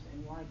tears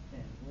and wiped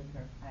them with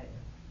her hair.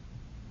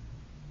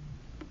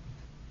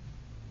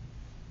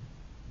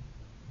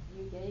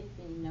 You gave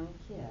me no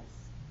kiss,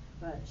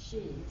 but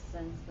she,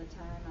 since the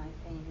time I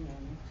came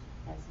in,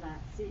 has not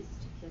ceased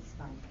to kiss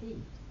my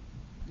feet.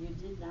 You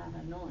did not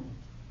anoint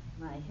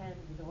my head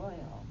with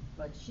oil,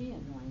 but she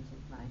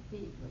anointed my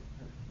feet with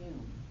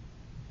perfume.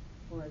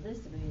 For this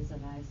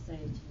reason I say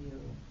to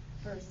you,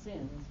 her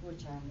sins,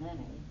 which are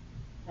many,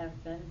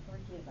 have been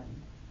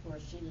forgiven, for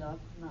she loved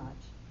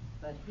much,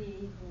 but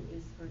he who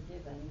is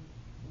forgiven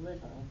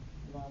little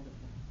loved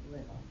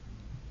little.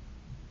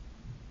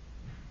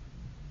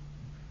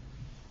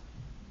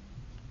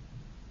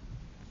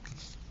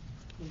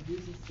 And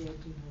Jesus said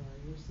to her,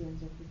 your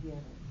sins are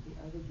forgiven. The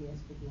other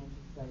guests began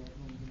to say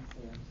among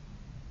themselves,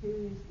 who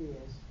is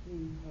this who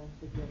hath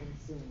forgiven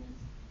sins?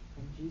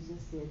 And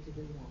Jesus said to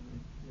the woman,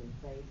 your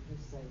faith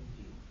has saved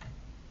you.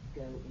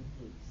 Go in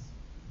peace.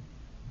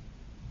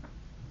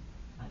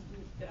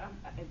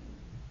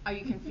 Are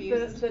you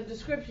confused? The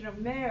description of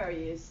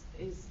Mary is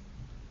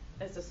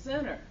as a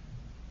sinner.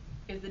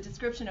 Is the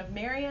description of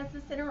Mary as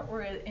a sinner,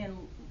 or in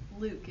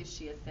Luke is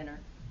she a sinner?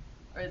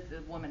 Or is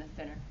the woman a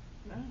sinner?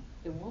 No.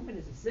 The woman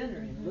is a sinner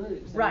in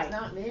Luke, so Right. it's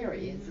not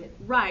Mary, is it?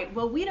 Right.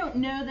 Well, we don't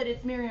know that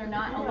it's Mary or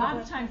not. A lot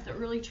of times the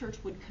early church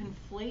would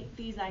conflate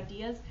these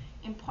ideas,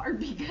 in part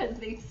because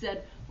they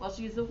said, Well,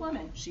 she's a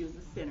woman. She was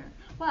a sinner.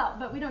 Well,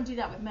 but we don't do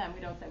that with men.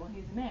 We don't say, well,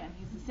 he's a man.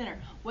 He's a sinner.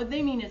 What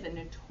they mean is a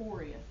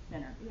notorious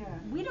sinner. Yeah.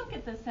 We don't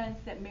get the sense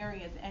that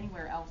Mary is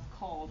anywhere else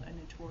called a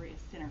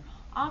notorious sinner.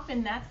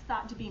 Often that's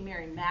thought to be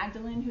Mary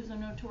Magdalene, who's a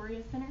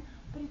notorious sinner,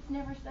 but it's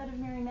never said of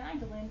Mary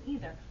Magdalene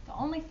either. The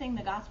only thing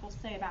the Gospels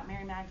say about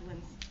Mary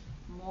Magdalene's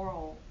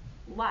moral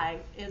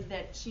life is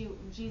that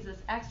Jesus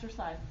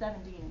exorcised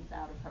 7 demons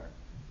out of her.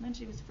 And then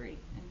she was free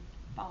and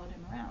followed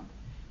him around.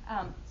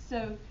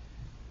 So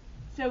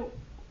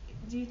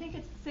do you think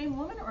it's the same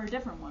woman or a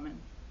different woman?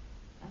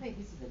 I think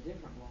this is a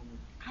different woman.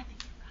 I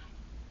think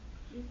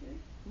you're right.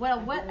 Well,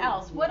 what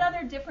else? What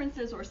other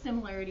differences or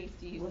similarities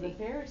do you Well, see? the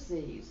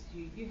Pharisees,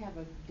 you have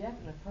a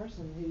definite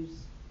person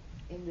who's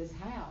in this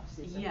house.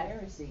 It's Yes. a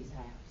Pharisee's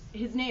house.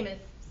 His name is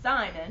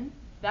Simon.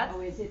 That's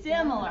Oh, is it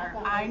similar.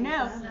 Simon? I I thought it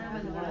know.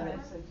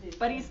 was Simon.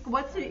 But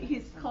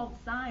he's called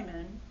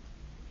Simon,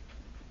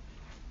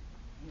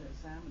 Yeah,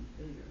 Simon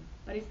Peter.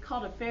 but he's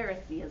called a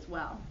Pharisee as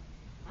well.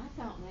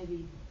 I thought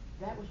maybe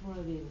that was one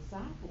of the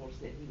disciples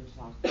that he was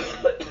talking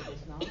about, but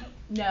it's not.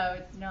 No,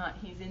 it's not.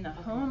 He's in the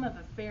home of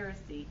a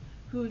Pharisee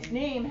whose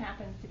name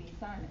happens to be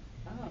Simon.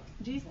 Oh.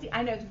 Do you see?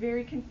 I know it's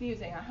very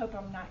confusing. I hope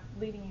I'm not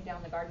leading you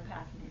down the garden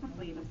path and you can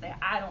leave and say,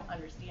 I don't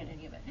understand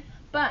any of it.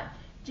 But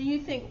do you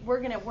think we're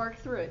going to work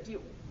through it?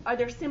 Are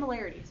there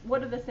similarities?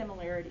 What are the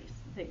similarities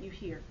that you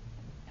hear?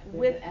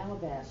 There's an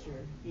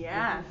alabaster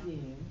Yeah.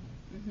 perfume,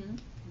 Mm-hmm.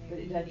 but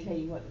it doesn't tell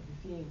you what the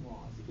perfume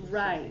was. It just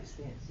Right. says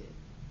expensive.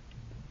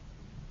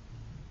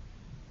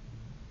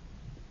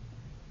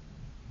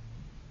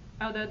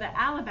 Although the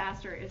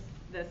alabaster is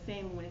the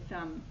same with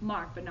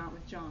Mark, but not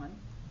with John.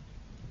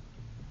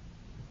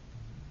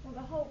 Well,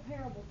 the whole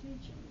parable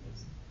teaching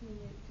is unique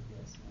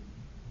to this one.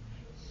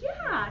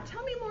 Yeah,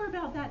 tell me more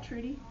about that,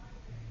 Trudy.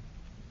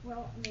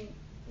 Well, I mean,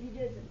 he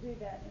doesn't do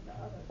that in the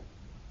other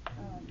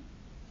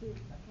two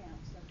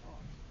accounts so far.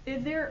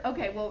 Is there,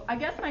 okay, well, I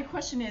guess my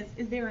question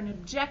is there an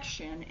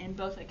objection in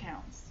both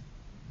accounts?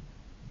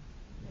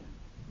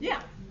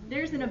 Yeah,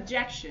 there's an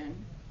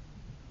objection,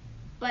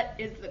 but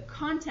is the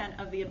content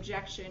of the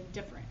objection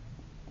different?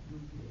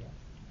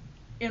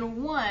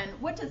 In one,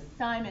 what does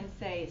Simon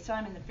say,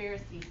 Simon the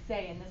Pharisee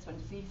say in this one?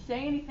 Does he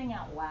say anything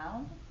out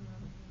loud?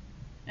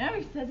 No,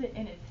 he says it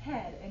in his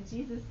head, and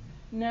Jesus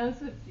knows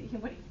what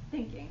he's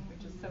thinking,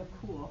 which is so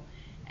cool.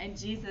 And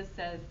Jesus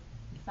says,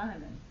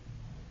 Simon.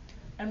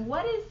 And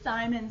what is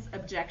Simon's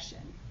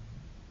objection?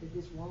 That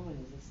this woman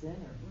is a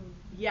sinner.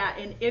 Yeah,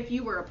 and if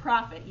you were a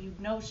prophet, you'd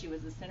know she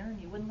was a sinner and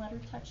you wouldn't let her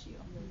touch you.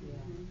 Yeah.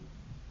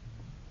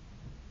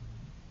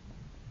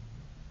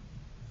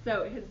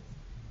 So his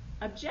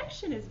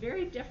objection is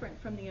very different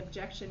from the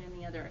objection in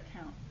the other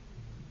account.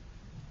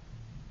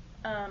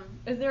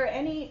 Is there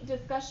any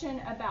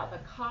discussion about the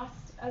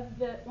cost of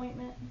the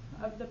ointment,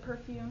 of the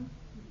perfume?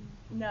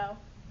 No.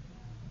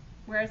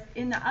 Whereas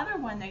in the other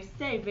one, they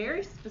say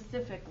very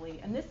specifically,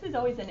 and this is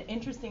always an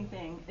interesting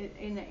thing,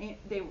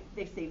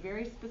 they say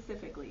very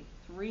specifically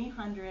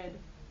 300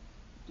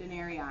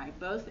 denarii,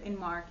 both in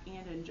Mark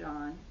and in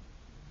John,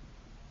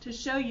 to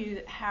show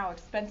you how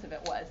expensive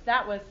it was.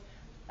 That was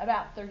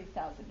about $30,000.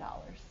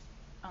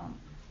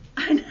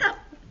 I know.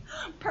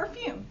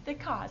 Perfume that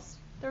cost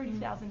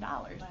 $30,000.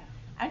 Wow.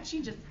 And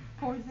she just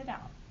pours it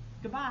out.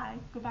 Goodbye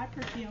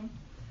perfume.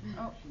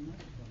 Oh.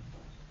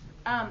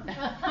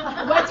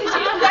 What did you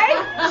say?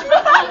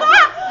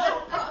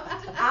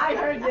 I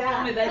heard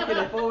that. They could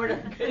afford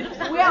her.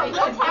 Well,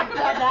 we'll talk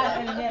about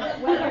that in a minute.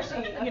 Whether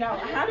she,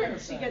 how did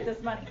she get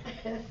this money?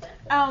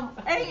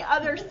 Any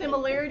other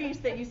similarities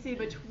that you see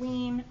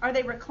between? Are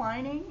they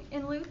reclining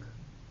in Luke?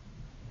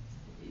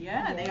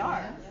 Yeah, they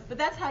are. But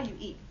that's how you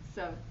eat.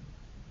 So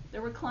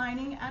they're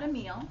reclining at a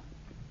meal.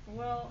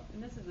 Well,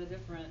 and this is the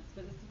difference,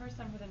 but it's the first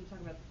time for them to talk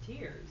about the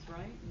tears,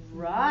 right?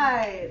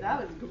 Right.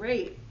 That was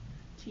great.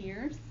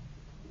 Tears.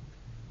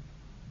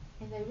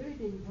 And they really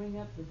didn't bring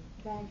up the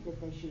fact that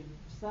they should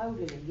have sold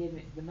it and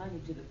given the money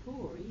to the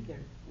poor either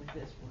with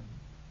this one.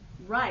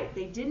 Right.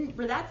 They didn't.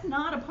 But that's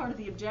not a part of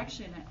the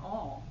objection at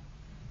all.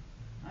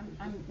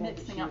 I'm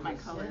mixing up my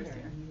colors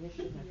here.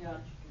 Yeah.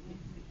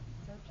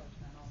 So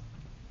judgmental.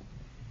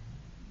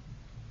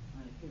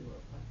 If he were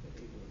a prophet,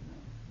 he would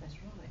know. That's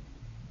right.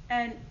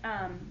 And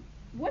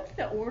what's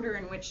the order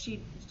in which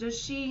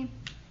this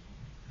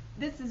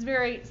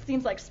is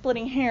seems like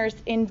splitting hairs.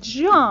 In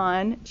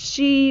John,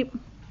 she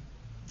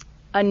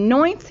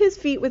anoints his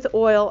feet with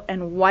oil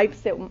and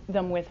wipes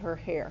them with her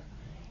hair.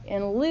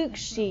 In Luke,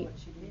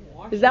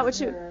 is that what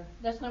she?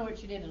 That's not what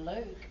she did in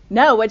Luke.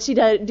 No, what'd she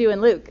do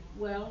in Luke?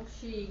 Well,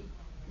 she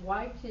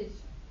wiped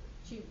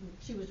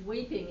she was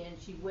weeping and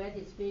she wet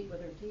his feet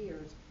with her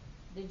tears.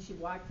 Then she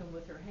wiped them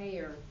with her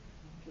hair,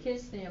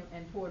 kissed them,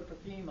 and poured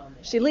perfume on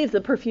them. She leaves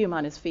the perfume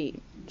on his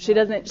feet. She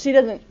doesn't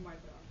get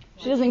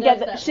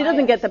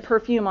the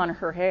perfume on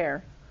her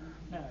hair.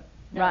 No.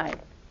 Right.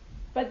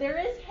 But there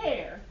is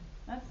hair.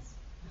 That's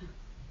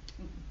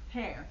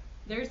hair.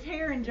 There's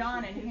hair in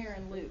John and hair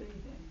in Luke.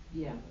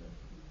 Yeah.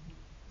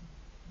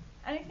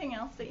 Anything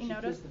else that you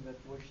noticed? She kissed them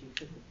before she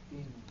put the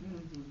perfume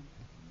on.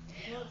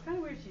 Well, it's kind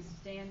of weird she's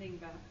standing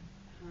back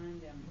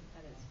behind him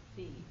at his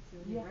feet. So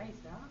he Yeah.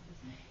 raised up,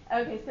 isn't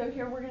he? Okay, so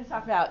here we're going to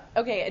talk about,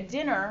 a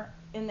dinner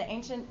in the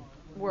ancient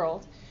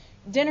world.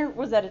 Dinner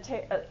was at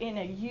in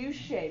a U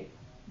shape.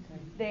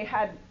 They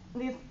had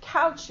these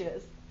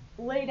couches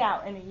laid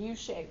out in a U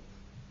shape.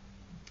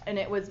 And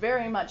it was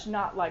very much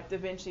not like Da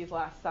Vinci's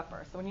Last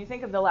Supper. So when you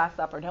think of the Last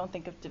Supper, don't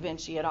think of Da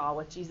Vinci at all,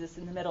 with Jesus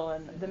in the middle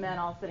and the men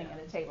all sitting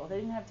at a table. They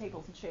didn't have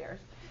tables and chairs.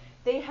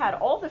 They had,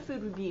 all the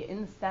food would be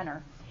in the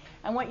center.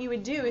 And what you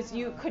would do is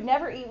you could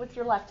never eat with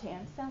your left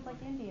hand. Sounds like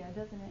India,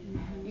 doesn't it?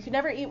 Mm-hmm. You could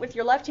never eat with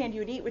your left hand.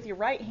 You would eat with your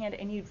right hand,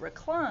 and you'd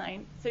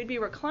recline. So you'd be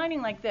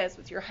reclining like this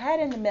with your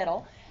head in the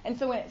middle. And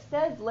so when it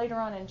says later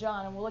on in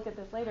John, and we'll look at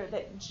this later,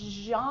 that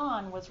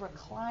John was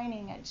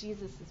reclining at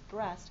Jesus'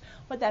 breast,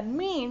 what that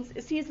means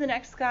is he's the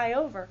next guy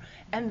over.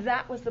 And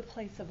that was the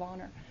place of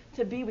honor,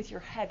 to be with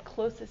your head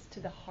closest to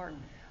the heart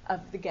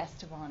of the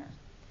guest of honor.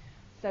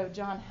 So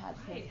John had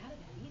Right, how did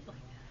they eat like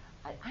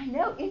that? I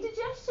know,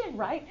 indigestion,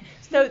 right?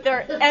 So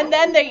and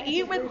then they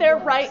eat with their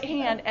right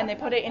hand and they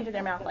put it into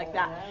their mouth like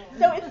that.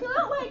 So it's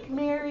not like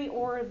Mary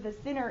or the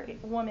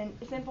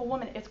sinful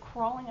woman is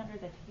crawling under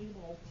the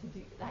table to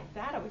do like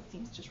that. Always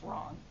seems just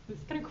wrong. Who's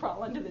gonna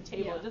crawl under the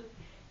table? Yeah. It just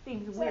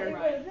seems So weird. it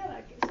would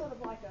have been sort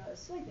of like a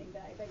sleeping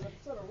bag. They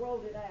would sort of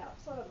rolled it out,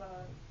 sort of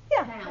a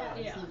Yeah.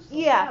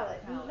 Yeah.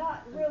 pallet,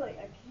 not really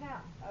a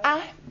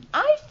couch.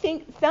 I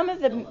think some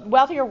of the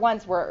wealthier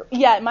ones were,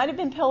 it might have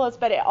been pillows,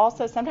 but it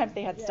also sometimes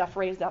they had stuff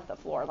raised off the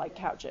floor like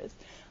couches,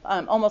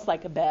 almost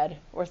like a bed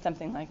or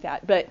something like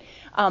that. But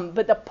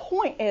the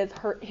point is,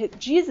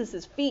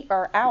 Jesus's feet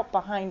are out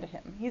behind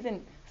him. He's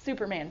in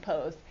Superman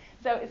pose,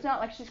 so it's not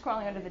like she's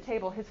crawling under the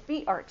table. His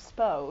feet are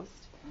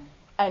exposed,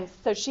 and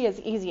so she has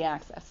easy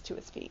access to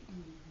his feet.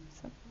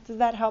 So does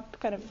that help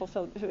kind of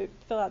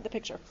fill out the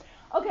picture?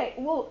 Okay,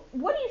 well,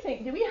 what do you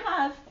think? Do we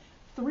have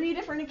 3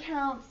 different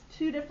accounts,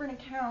 2 different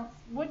accounts?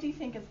 What do you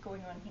think is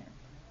going on here?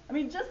 I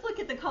mean, just look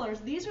at the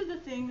colors. These are the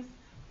things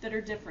that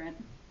are different,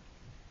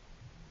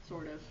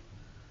 sort of.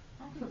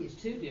 I think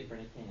it's 2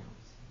 different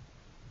accounts.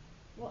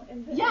 Well,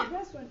 and this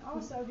one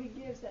also, he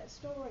gives that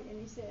story, and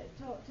he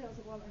tells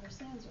the woman her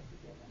sins are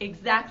forgiven.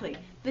 Exactly.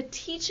 The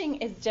teaching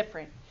is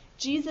different.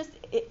 Jesus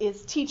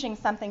is teaching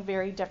something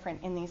very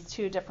different in these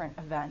 2 different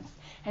events.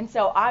 And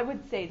so I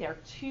would say they're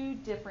 2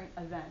 different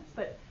events.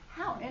 But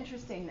how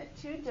interesting that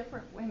 2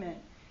 different women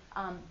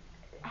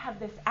have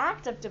this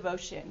act of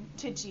devotion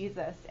to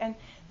Jesus. And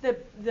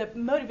the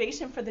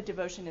motivation for the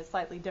devotion is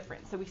slightly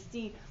different. So we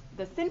see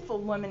the sinful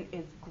woman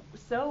is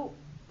so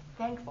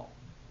thankful.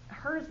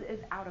 Hers is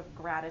out of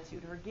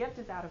gratitude. Her gift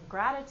is out of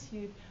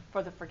gratitude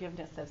for the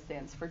forgiveness of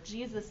sins, for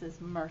Jesus'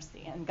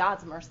 mercy and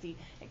God's mercy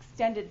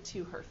extended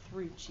to her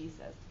through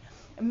Jesus.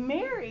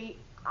 Mary,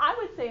 I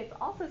would say it's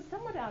also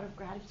somewhat out of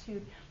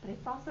gratitude, but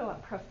it's also a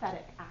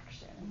prophetic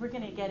action. And we're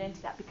going to get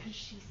into that because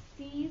she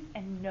sees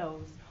and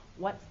knows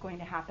what's going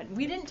to happen.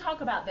 We didn't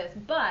talk about this,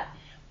 but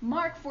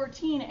Mark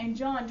 14 and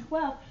John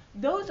 12,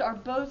 those are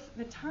both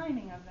the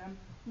timing of them.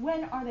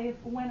 When are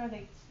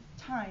they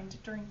timed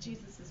during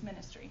Jesus'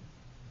 ministry?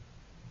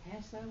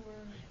 Passover?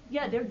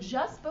 Yeah, they're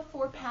just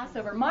before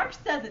Passover. Mark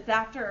says it's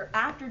after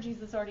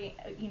Jesus already,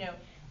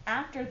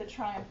 after the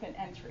triumphant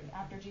entry,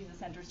 after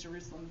Jesus enters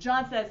Jerusalem.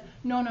 John says,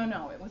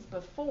 no, it was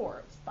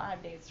before. It's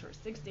 5 days or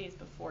 6 days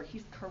before.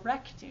 He's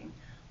correcting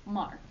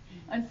Mark.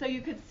 And so you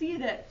could see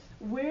that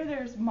where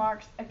there's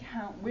Mark's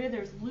account, where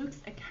there's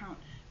Luke's account,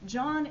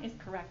 John is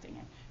correcting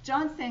it.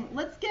 John's saying,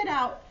 let's get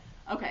out.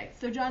 Okay,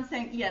 so John's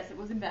saying, yes, it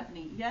was in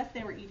Bethany. Yes,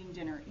 they were eating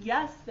dinner.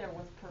 Yes, there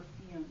was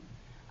perfume.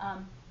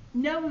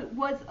 No, it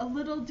was a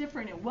little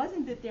different. It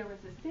wasn't that there was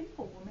a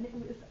sinful woman. It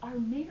was our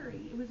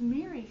Mary. It was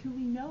Mary who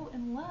we know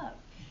and love.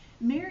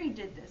 Mary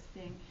did this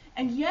thing.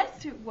 And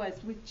yes, it was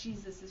with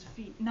Jesus'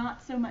 feet,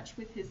 not so much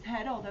with his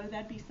head, although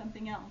that'd be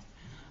something else.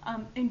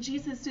 And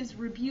Jesus'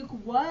 rebuke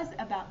was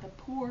about the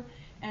poor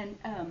and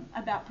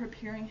about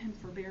preparing him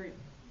for burial.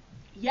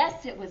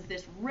 Yes, it was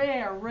this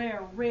rare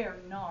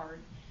nard,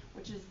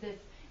 which is this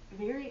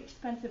very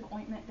expensive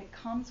ointment that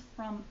comes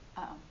from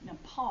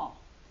Nepal.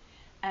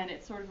 And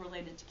it's sort of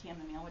related to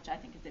chamomile, which I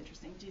think is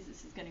interesting.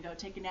 Jesus is going to go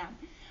take a nap.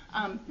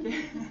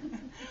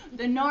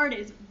 The nard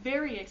is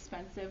very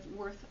expensive,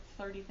 worth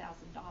 $30,000.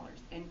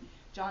 And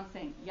John's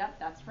saying, yep,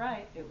 that's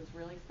right. It was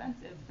really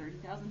expensive,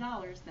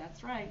 $30,000.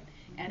 That's right.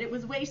 And it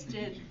was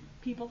wasted.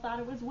 People thought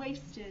it was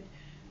wasted.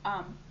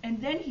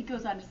 And then he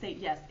goes on to say,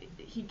 yes,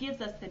 he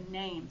gives us the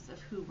names of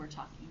who we're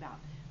talking about.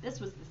 This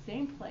was the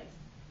same place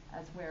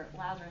as where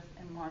Lazarus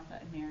and Martha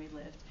and Mary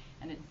lived.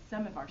 And it's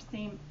some of our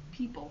same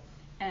people.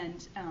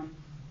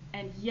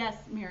 And yes,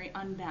 Mary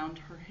unbound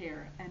her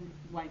hair and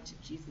wiped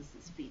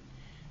Jesus' feet.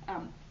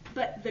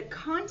 But the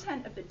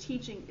content of the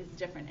teaching is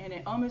different, and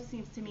it almost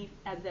seems to me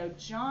as though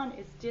John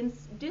is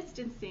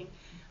distancing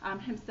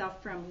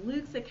himself from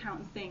Luke's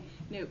account and saying,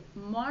 no,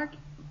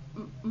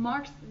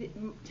 Mark's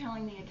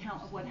telling the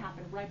account of what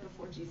happened right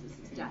before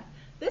Jesus' death.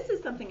 This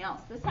is something else.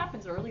 This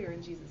happens earlier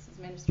in Jesus'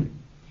 ministry.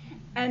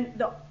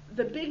 And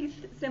the big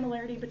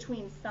similarity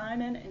between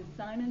Simon and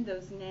Simon,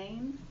 those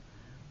names,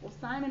 well,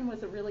 Simon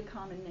was a really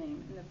common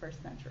name in the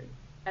first century.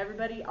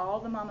 Everybody, all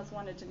the mamas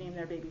wanted to name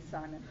their baby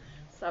Simon.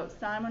 So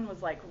Simon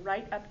was like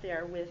right up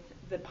there with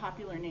the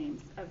popular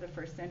names of the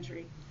first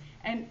century.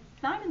 And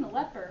Simon the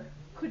leper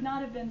could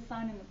not have been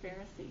Simon the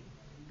Pharisee,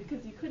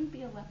 because you couldn't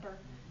be a leper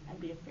and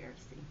be a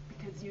Pharisee,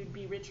 because you'd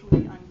be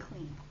ritually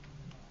unclean.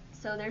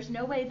 So there's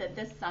no way that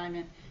this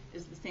Simon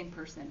is the same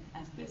person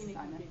as this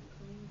Simon.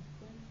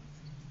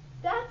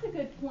 That's a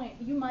good point.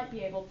 You might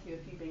be able to if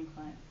you've been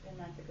cleansed, and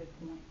that's a good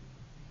point.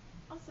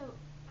 Also,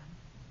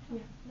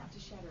 not to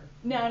shatter.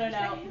 No.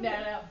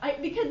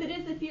 Because it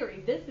is a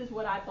theory. This is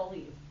what I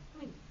believe. I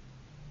mean,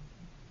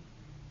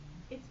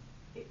 it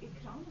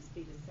could almost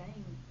be the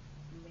same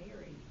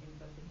Mary in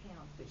both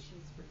accounts, that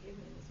she's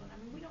forgiven in this one. I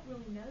mean, we don't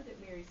really know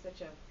that Mary's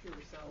such a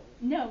pure soul.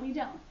 No, we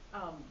don't.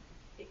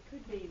 It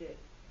could be that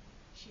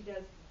she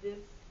does this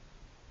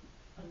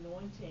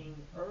anointing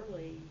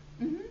early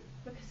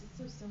because it's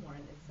so similar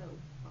and it's so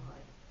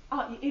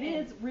odd. It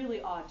is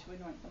really odd to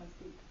anoint someone's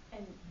feet.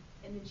 And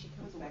then she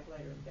comes back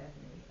later in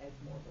Bethany as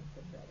more of a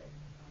prophetic.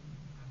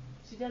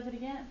 She does it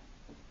again.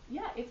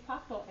 Yeah, it's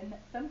possible, and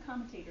some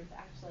commentators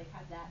actually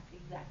have that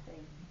exact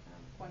same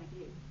point of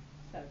view.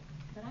 So,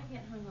 but I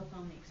get hung up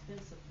on the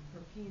expense of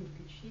perfume.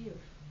 Could she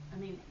have? I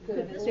mean,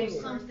 Could this was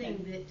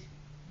something that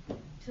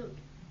took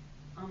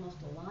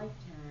almost a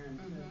lifetime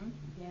to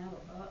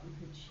gather up, and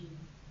could she?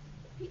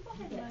 People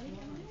had money.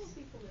 There were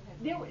people that had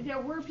money.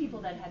 There were people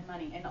that had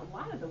money, and a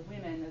lot of the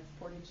women that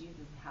supported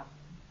Jesus have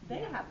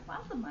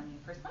lots of money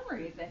for some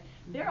reason.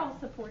 They're all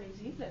supporting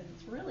Jesus.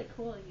 It's really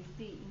cool. You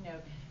see,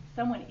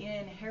 someone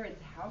in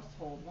Herod's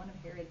household, one of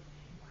Herod's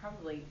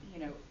probably,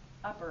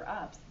 upper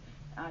ups.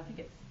 I think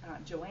it's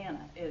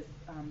Joanna is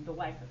the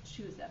wife of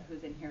Chusa,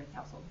 who's in Herod's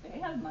household. They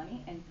have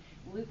money, and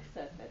Luke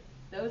says that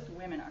those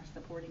women are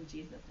supporting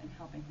Jesus and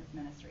helping his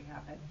ministry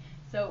happen.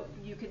 So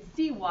you could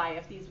see why,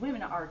 if these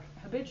women are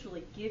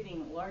habitually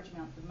giving large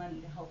amounts of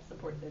money to help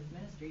support this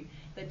ministry,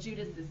 that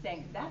Judas is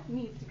saying that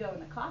needs to go in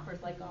the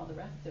coffers like all the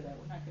rest of it.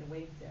 We're not going to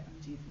waste it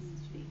on Jesus'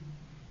 feet.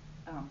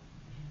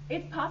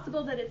 It's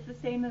possible that it's the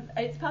same.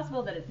 It's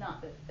possible that it's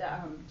not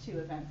two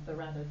events, but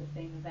rather the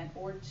same event,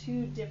 or the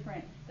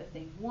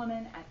same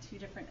woman at two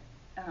different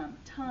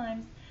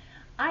times.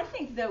 I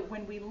think, though,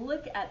 when we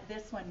look at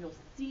this one, you'll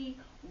see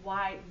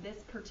why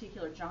this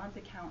particular John's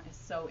account is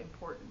so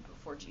important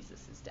before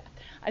Jesus' death.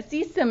 I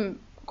see some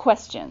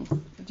questions.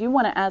 Do you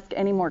want to ask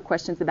any more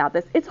questions about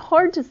this? It's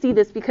hard to see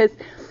this because,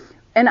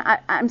 and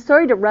I'm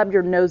sorry to rub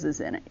your noses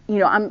in it.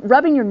 I'm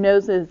rubbing your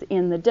noses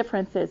in the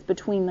differences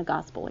between the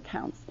gospel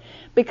accounts,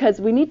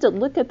 because we need to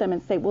look at them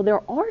and say, well,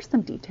 there are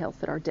some details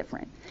that are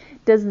different.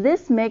 Does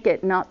this make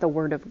it not the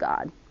Word of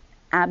God?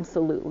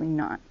 Absolutely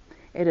not.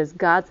 It is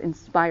God's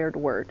inspired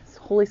word.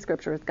 Holy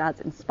Scripture is God's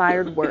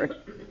inspired word.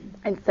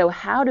 And so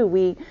how do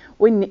we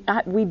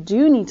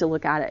do need to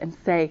look at it and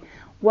say,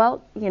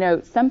 well,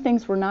 some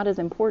things were not as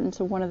important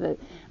to one of the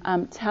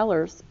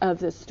tellers of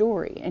the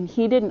story. And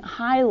he didn't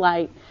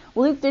highlight,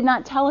 Luke did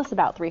not tell us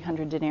about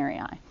 300 denarii.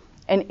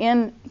 And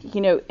in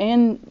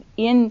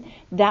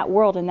that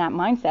world, in that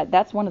mindset,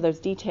 that's one of those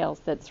details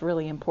that's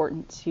really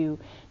important to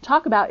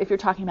talk about if you're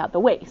talking about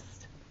the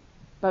waste.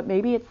 But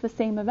maybe it's the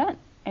same event,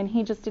 and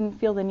he just didn't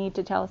feel the need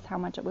to tell us how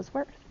much it was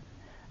worth.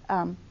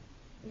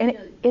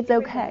 It's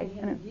okay.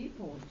 Had a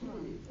viewpoint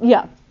too.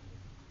 Yeah.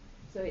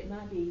 So it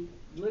might be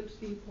Luke's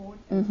viewpoint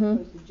as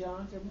opposed to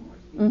John's or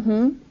Mark's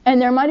viewpoint.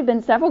 And there might have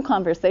been several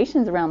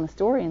conversations around the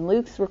story, and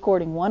Luke's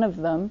recording one of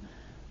them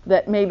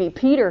that maybe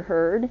Peter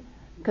heard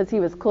because he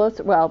was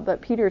closer. Well,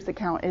 but Peter's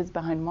account is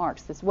behind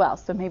Mark's as well.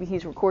 So maybe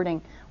he's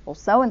recording, well,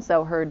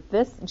 so-and-so heard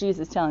this,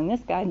 Jesus telling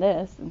this guy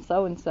this, and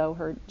so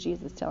heard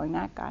Jesus telling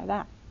that guy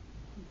that.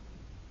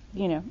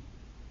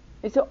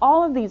 So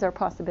all of these are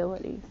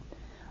possibilities.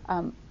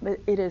 But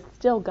it is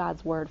still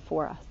God's word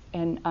for us.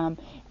 And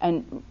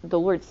the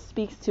Lord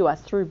speaks to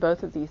us through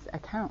both of these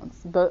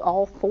accounts,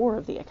 all four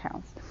of the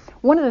accounts.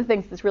 One of the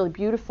things that's really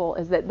beautiful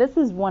is that this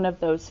is one of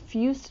those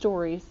few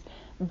stories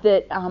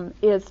that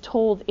is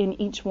told in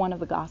each one of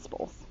the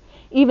Gospels,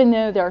 even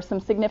though there are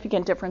some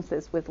significant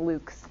differences with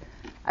Luke's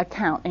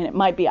account. And it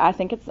might be, I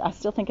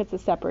still think it's a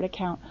separate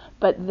account,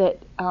 but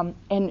that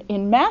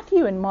in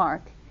Matthew and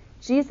Mark,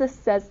 Jesus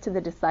says to the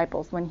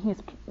disciples when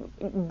he's,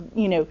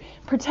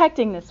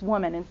 protecting this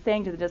woman and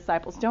saying to the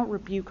disciples, don't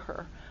rebuke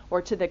her,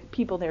 or to the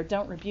people there,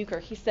 don't rebuke her.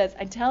 He says,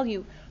 I tell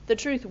you the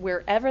truth,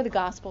 wherever the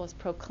gospel is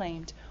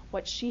proclaimed,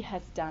 what she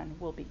has done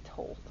will be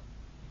told.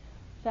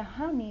 So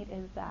how neat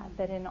is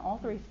that in all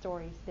three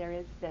stories there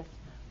is this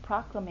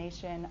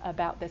proclamation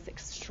about this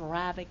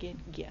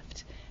extravagant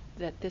gift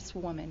that this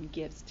woman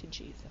gives to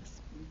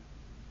Jesus.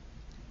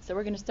 So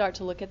we're going to start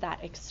to look at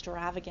that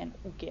extravagant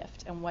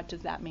gift, and what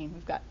does that mean?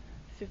 We've got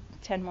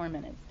 10 more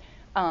minutes.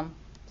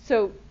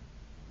 So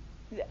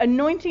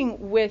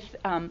anointing with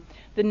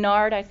the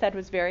nard, I said,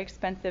 was very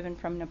expensive and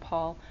from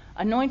Nepal.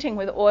 Anointing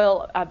with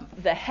oil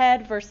of the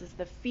head versus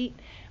the feet.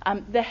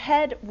 The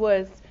head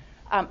was,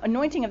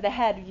 anointing of the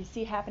head, you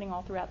see happening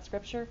all throughout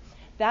Scripture.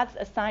 That's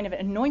a sign of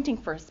anointing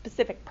for a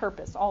specific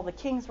purpose. All the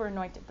kings were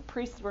anointed, the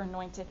priests were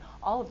anointed,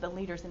 all of the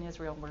leaders in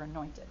Israel were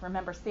anointed.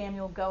 Remember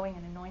Samuel going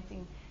and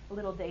anointing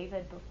little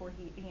David before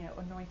he,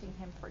 anointing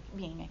him for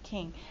being a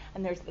king.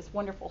 And there's this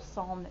wonderful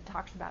psalm that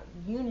talks about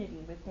unity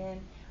within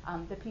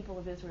the people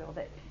of Israel,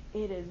 that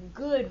it is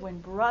good when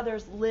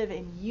brothers live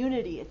in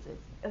unity.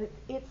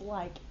 It's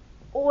like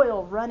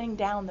oil running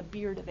down the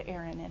beard of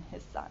Aaron and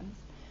his sons.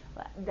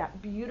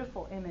 That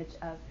beautiful image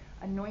of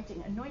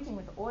anointing. Anointing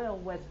with oil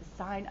was a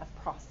sign of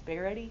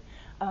prosperity,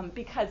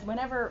 because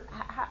whenever,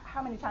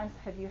 how many times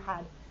have you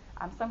had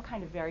some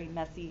kind of very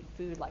messy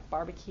food like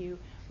barbecue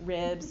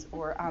ribs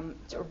or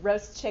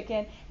roast chicken,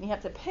 and you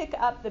have to pick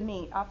up the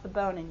meat off the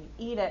bone and you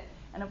eat it,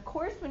 and of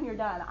course when you're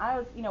done, I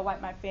always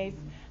wipe my face.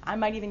 I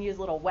might even use a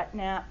little wet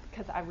nap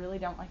because I really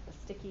don't like the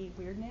sticky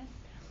weirdness,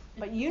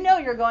 but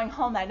you're going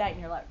home that night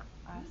and you're like,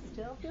 I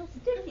still feel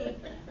sticky.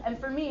 And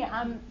for me,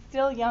 I'm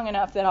still young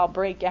enough that I'll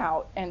break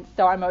out, and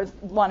so I'm always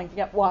wanting to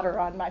get water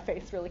on my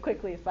face really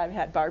quickly if I've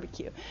had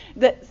barbecue.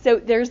 So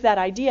there's that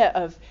idea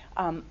of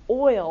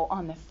oil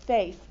on the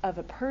face of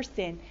a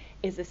person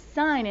is a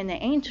sign in the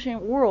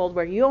ancient world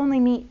where you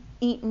only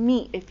eat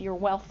meat if you're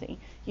wealthy.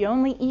 You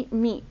only eat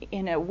meat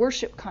in a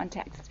worship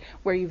context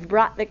where you've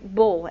brought the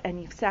bull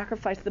and you've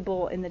sacrificed the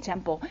bull in the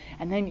temple,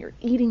 and then you're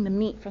eating the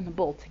meat from the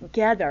bull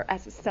together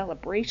as a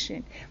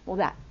celebration. Well,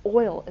 that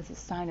oil is a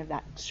sign of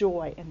that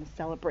joy and the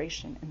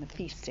celebration and the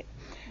feasting.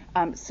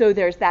 So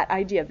there's that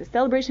idea of the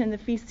celebration and the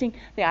feasting,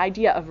 the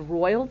idea of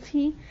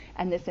royalty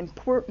and this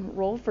important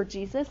role for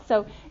Jesus.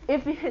 So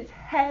if his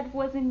head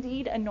was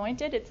indeed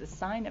anointed, it's a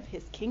sign of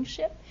his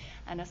kingship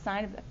and a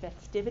sign of the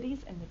festivities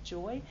and the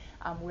joy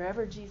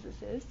wherever Jesus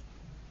is.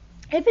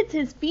 If it's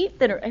his feet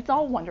it's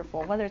all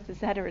wonderful, whether it's his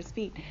head or his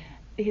feet.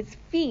 His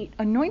feet,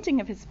 anointing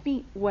of the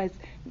feet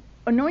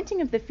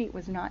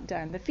was not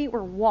done. The feet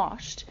were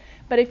washed.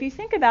 But if you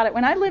think about it,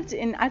 when I lived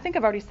I think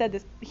I've already said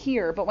this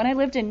here, but when I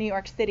lived in New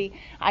York City,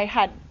 I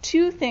had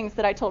two things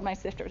that I told my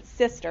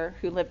sister,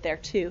 who lived there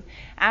too,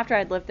 after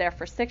I'd lived there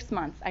for 6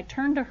 months. I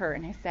turned to her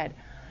and I said,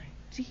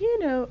 do you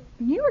know,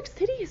 New York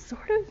City is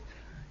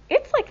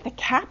it's like the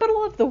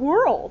capital of the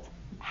world.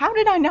 How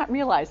did I not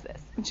realize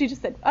this? And she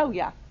just said, oh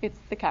yeah, it's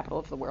the capital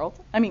of the world.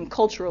 I mean,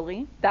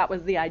 culturally, that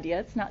was the idea.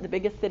 It's not the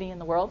biggest city in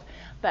the world,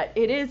 but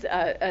it is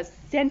a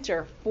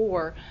center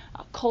for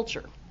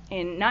culture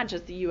in not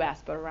just the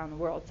U.S., but around the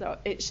world. So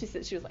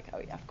she was like,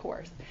 oh yeah, of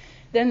course.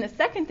 Then the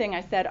second thing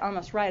I said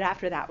almost right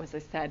after that was I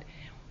said,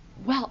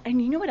 well,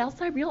 and you know what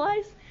else I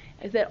realized?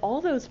 Is that all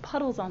those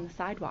puddles on the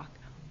sidewalk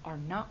are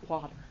not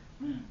water.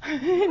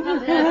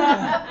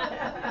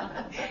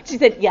 She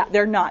said, yeah,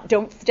 they're not.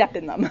 Don't step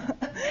in them.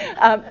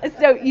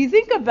 So you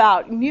think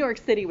about New York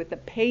City with the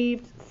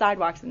paved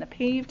sidewalks and the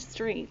paved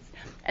streets,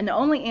 and the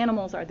only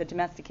animals are the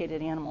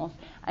domesticated animals,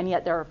 and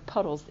yet there are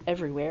puddles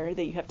everywhere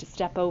that you have to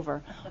step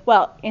over.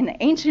 Well, in the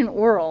ancient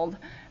world,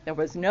 there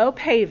was no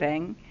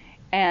paving,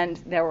 and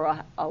there were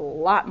a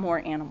lot more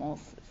animals.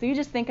 So you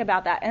just think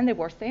about that, and they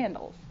wore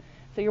sandals.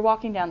 So you're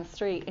walking down the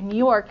street. In New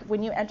York,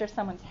 when you enter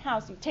someone's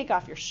house, you take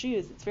off your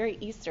shoes. It's very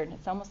Eastern.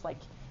 It's almost like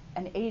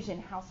an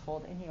Asian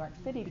household in New York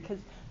City, because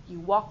you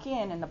walk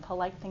in and the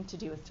polite thing to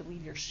do is to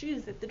leave your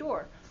shoes at the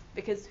door,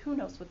 because who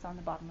knows what's on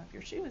the bottom of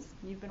your shoes?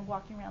 You've been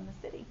walking around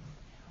the city.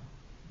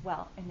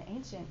 Well, in the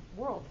ancient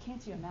world,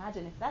 can't you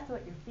imagine if that's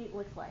what your feet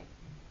look like?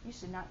 You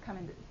should not come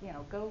into,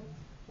 go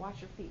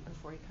wash your feet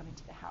before you come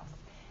into the house.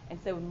 And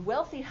so in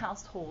wealthy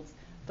households,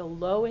 the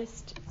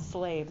lowest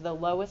slave, the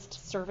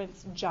lowest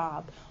servant's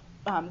job,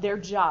 their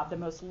job, the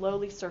most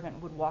lowly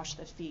servant, would wash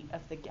the feet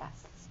of the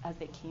guests as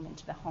they came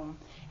into the home.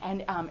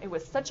 And it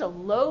was such a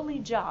lowly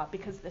job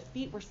because the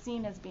feet were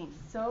seen as being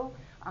so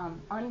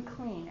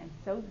unclean and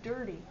so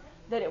dirty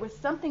that it was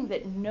something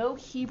that no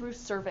Hebrew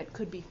servant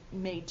could be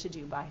made to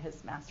do by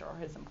his master or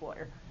his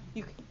employer.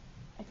 If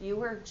you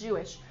were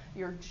Jewish,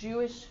 your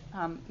Jewish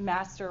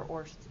master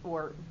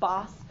or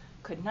boss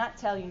could not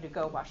tell you to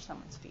go wash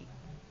someone's feet.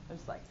 It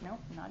was like, no,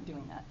 I'm not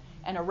doing that.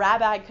 And a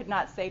rabbi could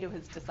not say to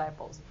his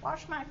disciples,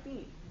 wash my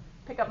feet.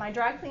 Pick up my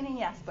dry cleaning,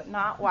 yes, but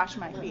not wash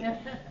my feet.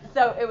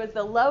 So it was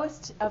the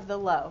lowest of the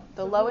low,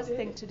 the lowest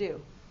thing to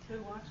do.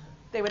 Who watched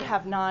it? They would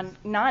have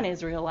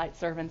non-Israelite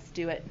servants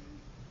do it.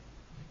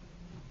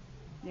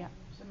 Yeah.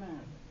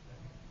 Samaritans.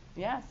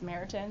 Yeah,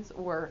 Samaritans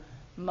or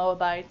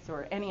Moabites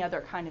or any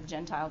other kind of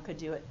Gentile could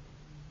do it.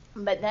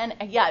 But then,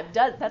 yeah, it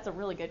does. That's a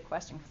really good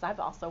question, because I've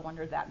also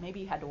wondered that.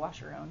 Maybe you had to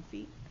wash your own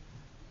feet.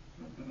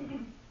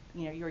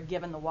 You were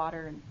given the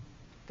water and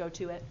go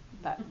to it,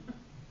 but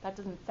that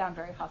doesn't sound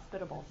very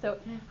hospitable. So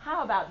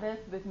how about this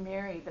with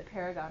Mary, the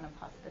paragon of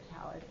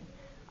hospitality,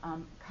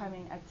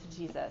 coming up to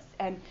Jesus?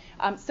 And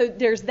so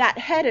there's that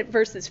head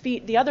versus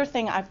feet. The other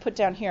thing I've put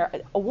down here,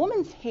 a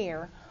woman's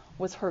hair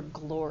was her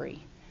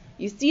glory.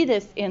 You see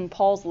this in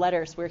Paul's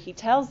letters where he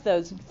tells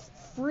those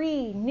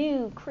free,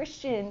 new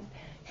Christians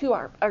who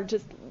are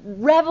just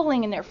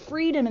reveling in their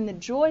freedom and the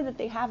joy that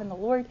they have in the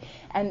Lord.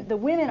 And the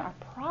women are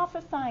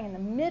prophesying in the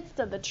midst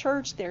of the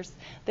church. There's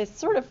this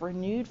sort of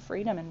renewed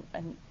freedom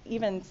and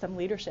even some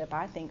leadership,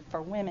 I think,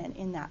 for women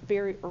in that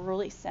very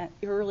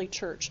early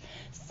church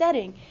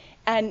setting.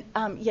 And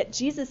yet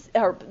Jesus,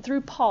 or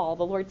through Paul,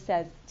 the Lord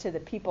says to the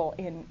people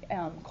in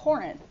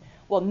Corinth,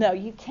 well, no,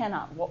 you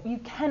cannot. Well, you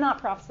cannot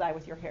prophesy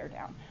with your hair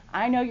down.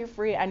 I know you're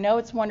free. I know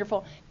it's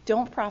wonderful.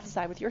 Don't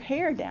prophesy with your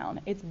hair down.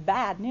 It's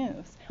bad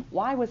news.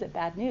 Why was it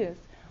bad news?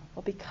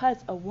 Well, because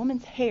a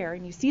woman's hair,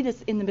 and you see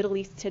this in the Middle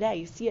East today,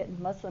 you see it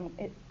in Muslim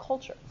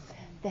culture,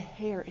 the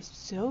hair is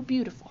so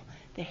beautiful.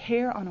 The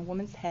hair on a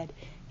woman's head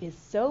is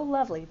so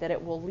lovely that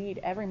it will lead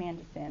every man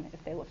to sin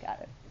if they look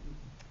at it.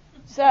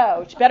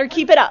 So you better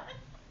keep it up.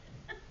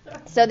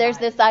 So there's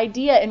this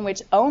idea in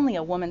which only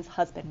a woman's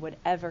husband would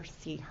ever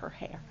see her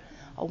hair.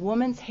 A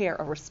woman's hair,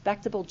 a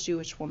respectable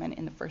Jewish woman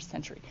in the first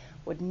century,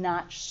 would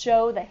not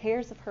show the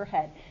hairs of her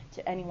head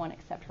to anyone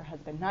except her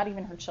husband. Not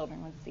even her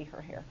children would see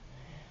her hair.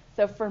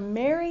 So for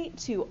Mary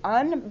to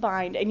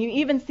unbind, and you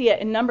even see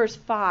it in Numbers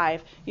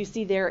 5, you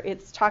see there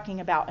it's talking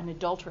about an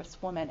adulterous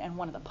woman, and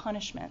one of the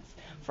punishments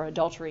for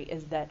adultery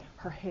is that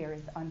her hair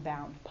is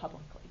unbound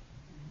publicly.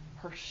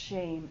 Her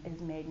shame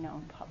is made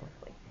known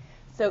publicly.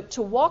 So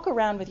to walk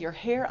around with your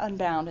hair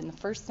unbound in the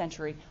first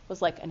century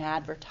was like an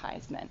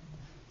advertisement.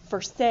 For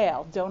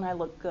sale, don't I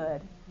look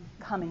good?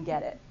 Come and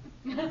get it.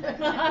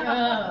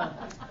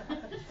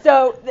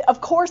 So, of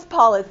course,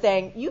 Paul is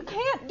saying, you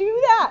can't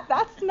do that.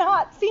 That's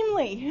not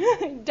seemly.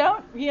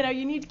 Don't,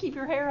 you need to keep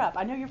your hair up.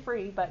 I know you're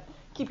free, but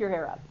keep your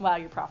hair up while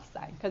you're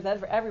prophesying,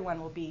 because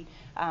everyone will be,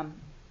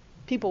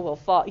 people will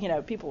fall,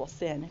 people will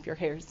sin if your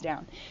hair is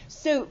down.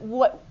 So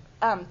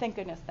thank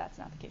goodness that's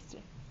not the case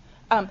today.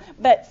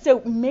 But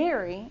so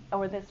Mary,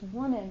 or this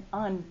woman,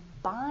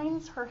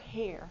 unbinds her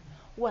hair.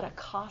 What a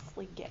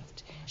costly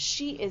gift.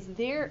 She is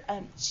there,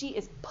 she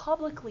is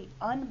publicly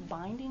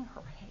unbinding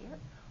her hair.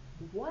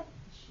 What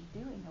is she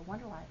doing? No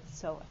wonder why it's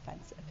so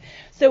offensive.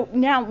 So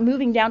now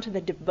moving down to the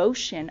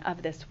devotion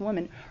of this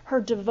woman, her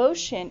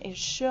devotion is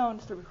shown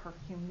through her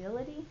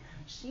humility.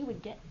 She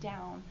would get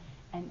down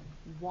and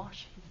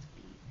wash his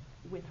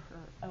feet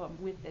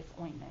with this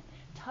ointment,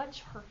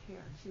 touch her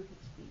hair to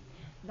his feet.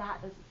 That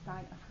is a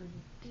sign of her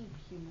deep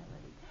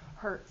humility,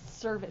 her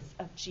service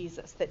of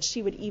Jesus, that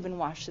she would even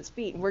wash his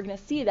feet. And we're going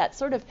to see that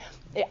sort of,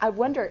 I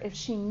wonder if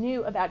she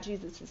knew about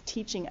Jesus'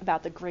 teaching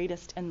about the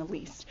greatest and the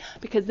least.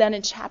 Because then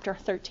in chapter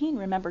 13,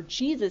 remember,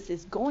 Jesus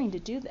is going to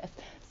do this,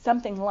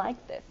 something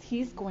like this.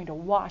 He's going to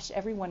wash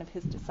every one of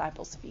his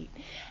disciples' feet.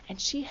 And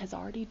she has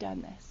already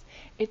done this.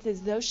 It's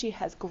as though she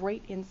has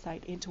great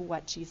insight into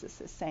what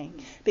Jesus is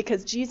saying.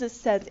 Because Jesus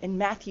says in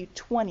Matthew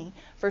 20,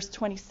 verse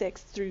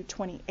 26 through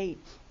 28,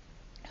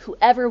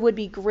 whoever would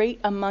be great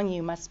among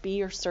you must be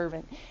your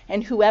servant,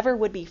 and whoever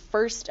would be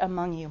first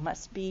among you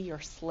must be your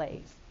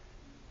slave.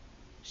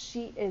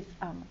 She is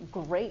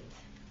great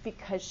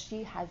because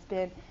she has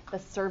been the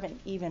servant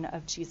even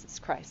of Jesus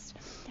Christ.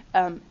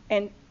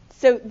 And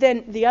so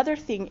then the other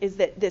thing is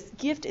that this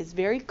gift is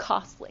very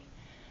costly.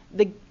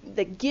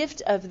 The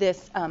gift of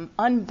this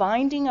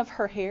unbinding of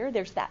her hair,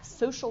 there's that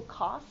social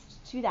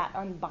cost to that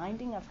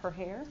unbinding of her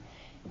hair.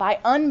 By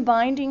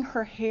unbinding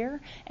her hair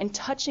and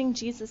touching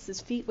Jesus'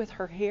 feet with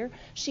her hair,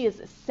 she is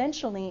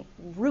essentially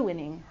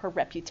ruining her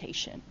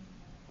reputation.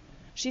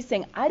 She's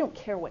saying, I don't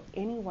care what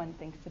anyone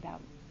thinks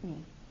about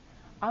me.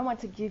 I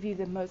want to give you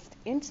the most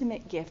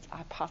intimate gift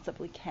I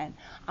possibly can.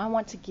 I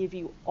want to give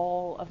you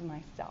all of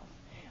myself.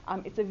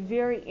 It's a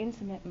very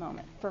intimate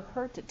moment for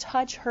her to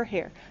touch her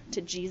hair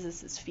to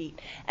Jesus' feet.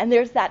 And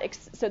there's that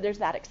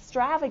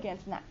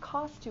extravagance and that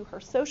cost to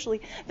her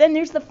socially. Then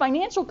there's the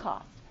financial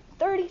cost.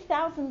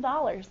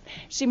 $30,000.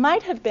 She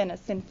might have been a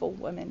sinful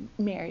woman,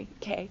 Mary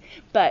Kay,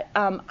 but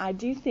I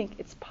do think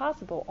it's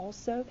possible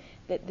also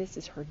that this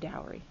is her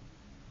dowry.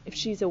 If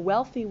she's a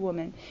wealthy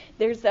woman,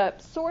 there's a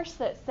source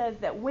that says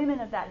that women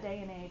of that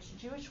day and age,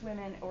 Jewish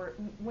women or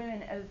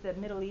women of the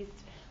Middle East,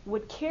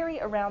 would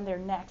carry around their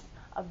necks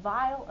a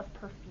vial of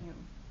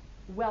perfume,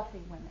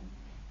 wealthy women,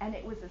 and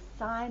it was a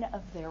sign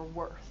of their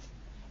worth.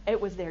 It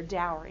was their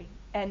dowry,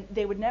 and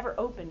they would never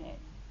open it.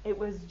 It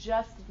was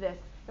just this.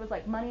 It was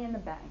like money in the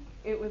bank.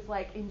 It was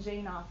like in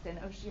Jane Austen,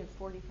 she has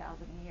 $40,000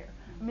 a year.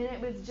 I mean,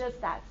 it was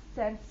just that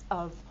sense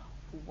of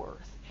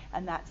worth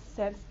and that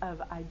sense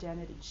of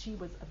identity. She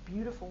was a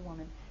beautiful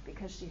woman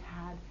because she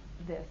had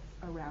this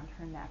around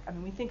her neck. I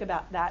mean, we think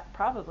about that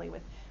probably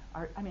with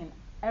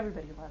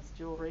everybody loves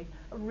jewelry.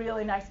 A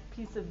really nice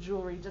piece of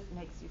jewelry just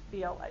makes you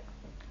feel like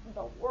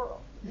the world.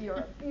 You're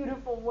a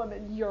beautiful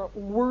woman. You're a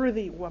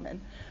worthy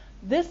woman.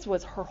 This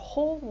was her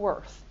whole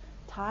worth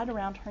tied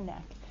around her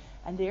neck.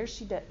 And there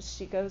she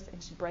goes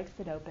and she breaks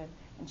it open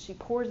and she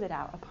pours it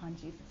out upon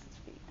Jesus'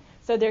 feet.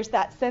 So there's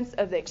that sense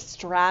of the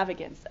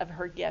extravagance of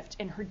her gift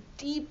and her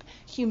deep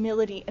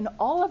humility. And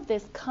all of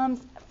this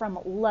comes from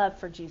love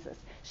for Jesus.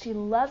 She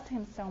loves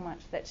him so much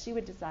that she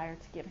would desire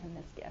to give him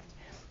this gift.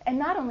 And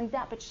not only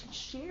that, but she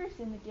shares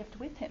in the gift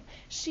with him.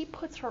 She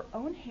puts her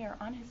own hair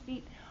on his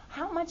feet.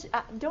 How much,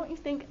 don't you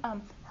think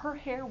her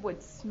hair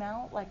would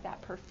smell like that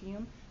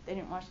perfume? They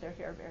didn't wash their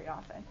hair very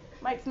often.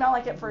 Might smell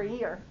like it for a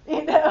year,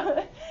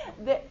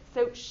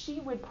 So she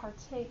would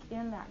partake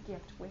in that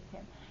gift with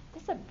him.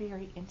 This is a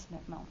very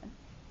intimate moment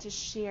to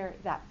share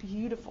that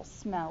beautiful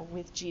smell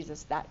with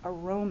Jesus, that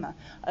aroma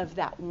of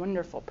that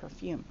wonderful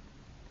perfume.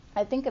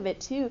 I think of it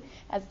too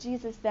as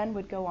Jesus then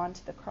would go on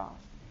to the cross.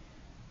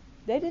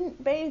 They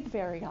didn't bathe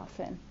very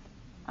often.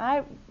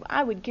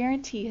 I would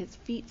guarantee his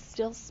feet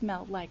still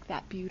smelled like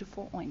that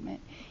beautiful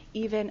ointment,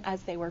 even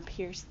as they were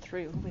pierced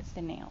through with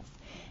the nails.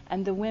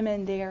 And the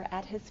women there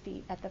at his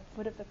feet, at the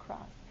foot of the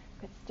cross,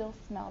 could still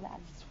smell that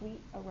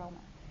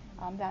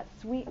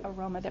sweet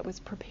aroma that was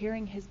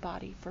preparing his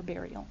body for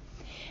burial.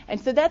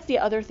 And so that's the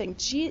other thing.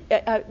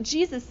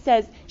 Jesus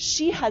says,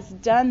 she has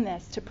done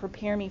this to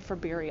prepare me for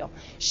burial.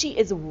 She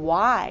is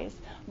wise.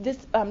 This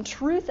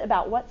truth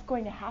about what's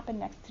going to happen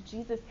next to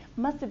Jesus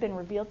must have been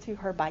revealed to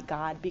her by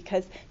God,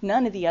 because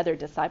none of the other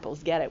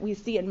disciples get it. We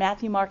see in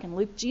Matthew, Mark, and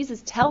Luke,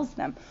 Jesus tells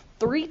them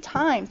 3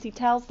 times. He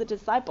tells the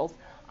disciples,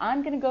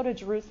 I'm going to go to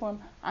Jerusalem.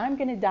 I'm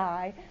going to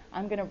die.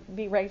 I'm going to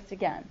be raised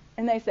again.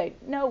 And they say,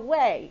 no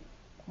way.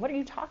 What are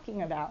you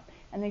talking about?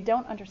 And they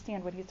don't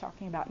understand what he's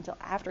talking about until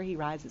after he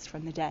rises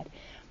from the dead.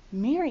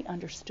 Mary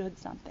understood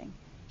something.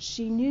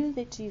 She knew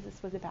that Jesus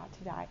was about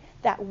to die.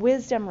 That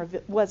wisdom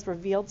was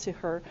revealed to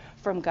her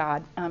from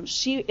God.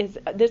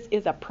 This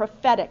is a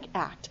prophetic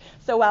act.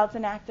 So while it's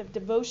an act of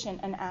devotion,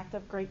 an act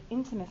of great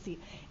intimacy,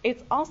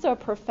 it's also a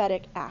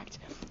prophetic act.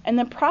 And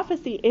the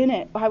prophecy in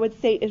it, I would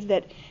say, is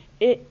that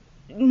it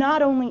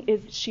not only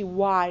is she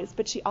wise,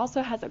 but she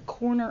also has a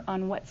corner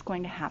on what's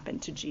going to happen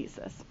to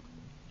Jesus.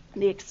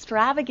 The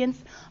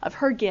extravagance of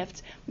her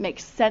gift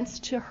makes sense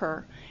to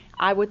her,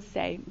 I would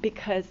say,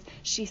 because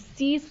she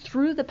sees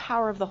through the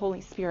power of the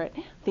Holy Spirit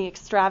the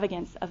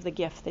extravagance of the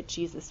gift that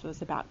Jesus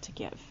was about to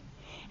give.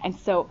 And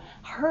so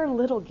her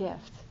little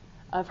gift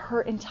of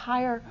her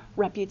entire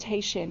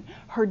reputation,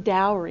 her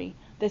dowry,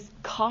 this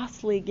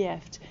costly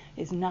gift,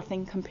 is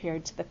nothing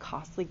compared to the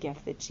costly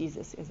gift that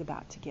Jesus is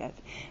about to give.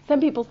 Some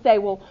people say,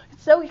 well,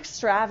 it's so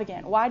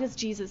extravagant. Why does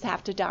Jesus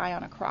have to die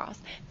on a cross?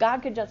 God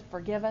could just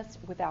forgive us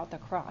without the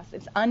cross.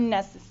 It's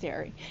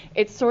unnecessary.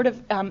 It's sort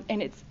of,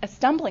 and it's a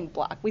stumbling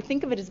block. We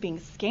think of it as being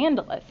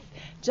scandalous,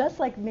 just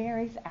like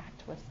Mary's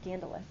act was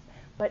scandalous.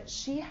 But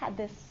she had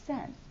this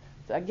sense.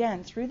 So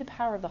again, through the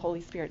power of the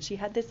Holy Spirit, she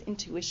had this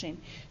intuition.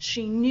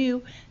 She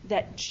knew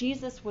that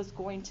Jesus was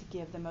going to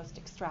give the most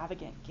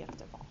extravagant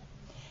gift of all.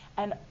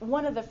 And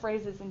one of the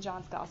phrases in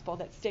John's Gospel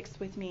that sticks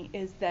with me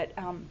is that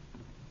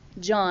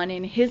John,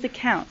 in his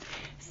account,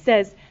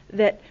 says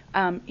that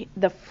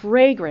the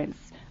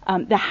fragrance,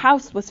 the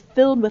house was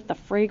filled with the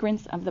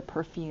fragrance of the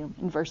perfume,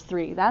 in verse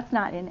 3. That's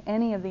not in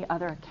any of the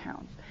other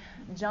accounts.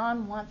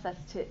 John wants us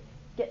to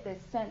get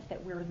this sense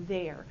that we're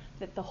there,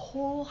 that the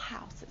whole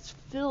house is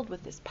filled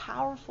with this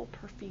powerful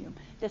perfume,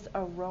 this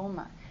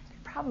aroma.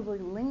 It probably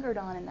lingered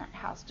on in that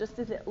house, just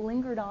as it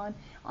lingered on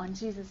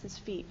Jesus'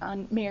 feet,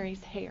 on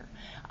Mary's hair.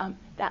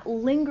 That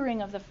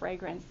lingering of the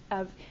fragrance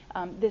of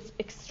this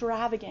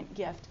extravagant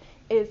gift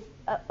is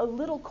a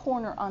little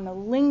corner on the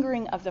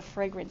lingering of the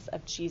fragrance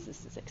of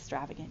Jesus'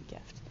 extravagant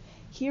gift.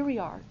 Here we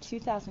are,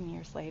 2,000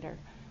 years later,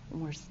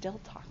 and we're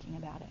still talking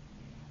about it.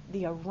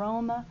 The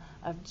aroma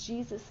of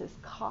Jesus'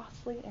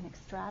 costly and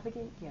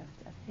extravagant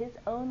gift of his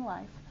own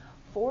life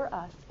for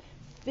us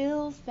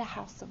fills the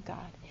house of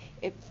God.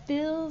 It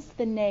fills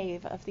the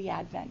nave of the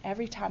Advent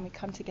every time we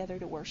come together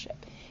to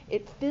worship.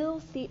 It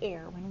fills the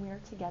air when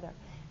we're together.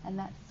 And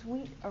that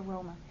sweet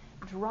aroma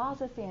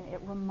draws us in. It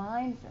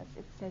reminds us.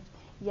 It says,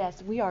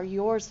 yes, we are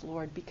yours,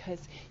 Lord, because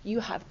you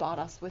have bought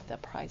us with the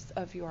price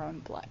of your own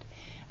blood.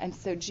 And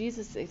so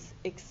Jesus'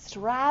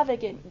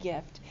 extravagant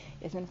gift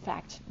is, in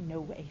fact,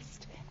 no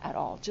waste at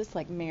all, just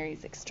like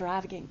Mary's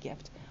extravagant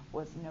gift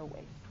was no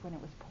waste when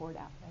it was poured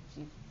out at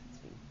Jesus'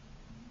 feet.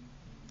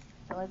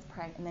 So let's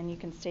pray, and then you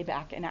can stay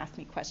back and ask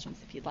me questions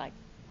if you'd like.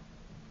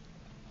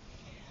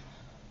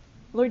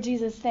 Lord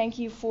Jesus, thank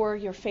you for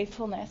your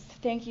faithfulness.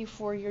 Thank you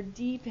for your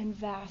deep and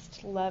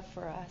vast love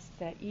for us,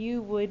 that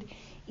you would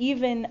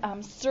even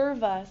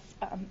serve us,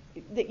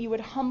 that you would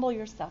humble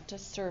yourself to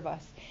serve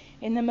us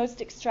in the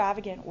most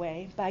extravagant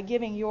way by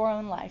giving your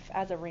own life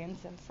as a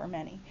ransom for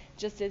many,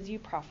 just as you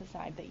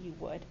prophesied that you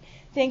would.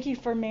 Thank you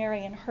for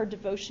Mary and her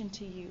devotion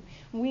to you.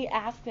 We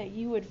ask that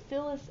you would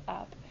fill us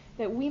up,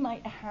 that we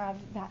might have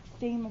that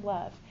same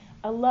love,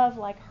 a love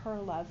like her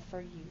love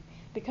for you,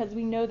 because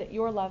we know that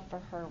your love for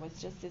her was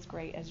just as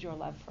great as your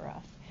love for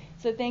us.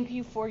 So thank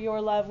you for your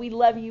love. We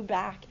love you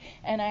back.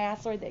 And I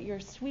ask, Lord, that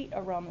your sweet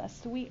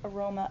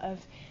aroma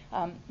of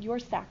your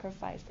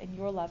sacrifice and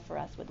your love for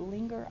us would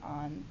linger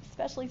on,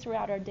 especially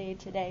throughout our day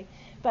today.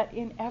 But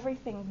in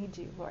everything we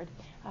do, Lord,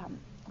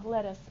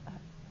 let us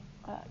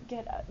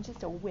get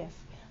just a whiff,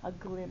 a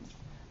glimpse,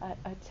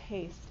 a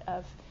taste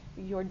of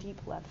your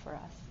deep love for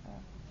us.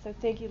 So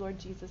thank you, Lord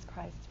Jesus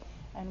Christ.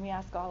 And we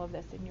ask all of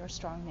this in your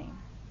strong name.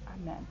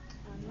 Amen.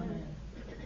 Amen.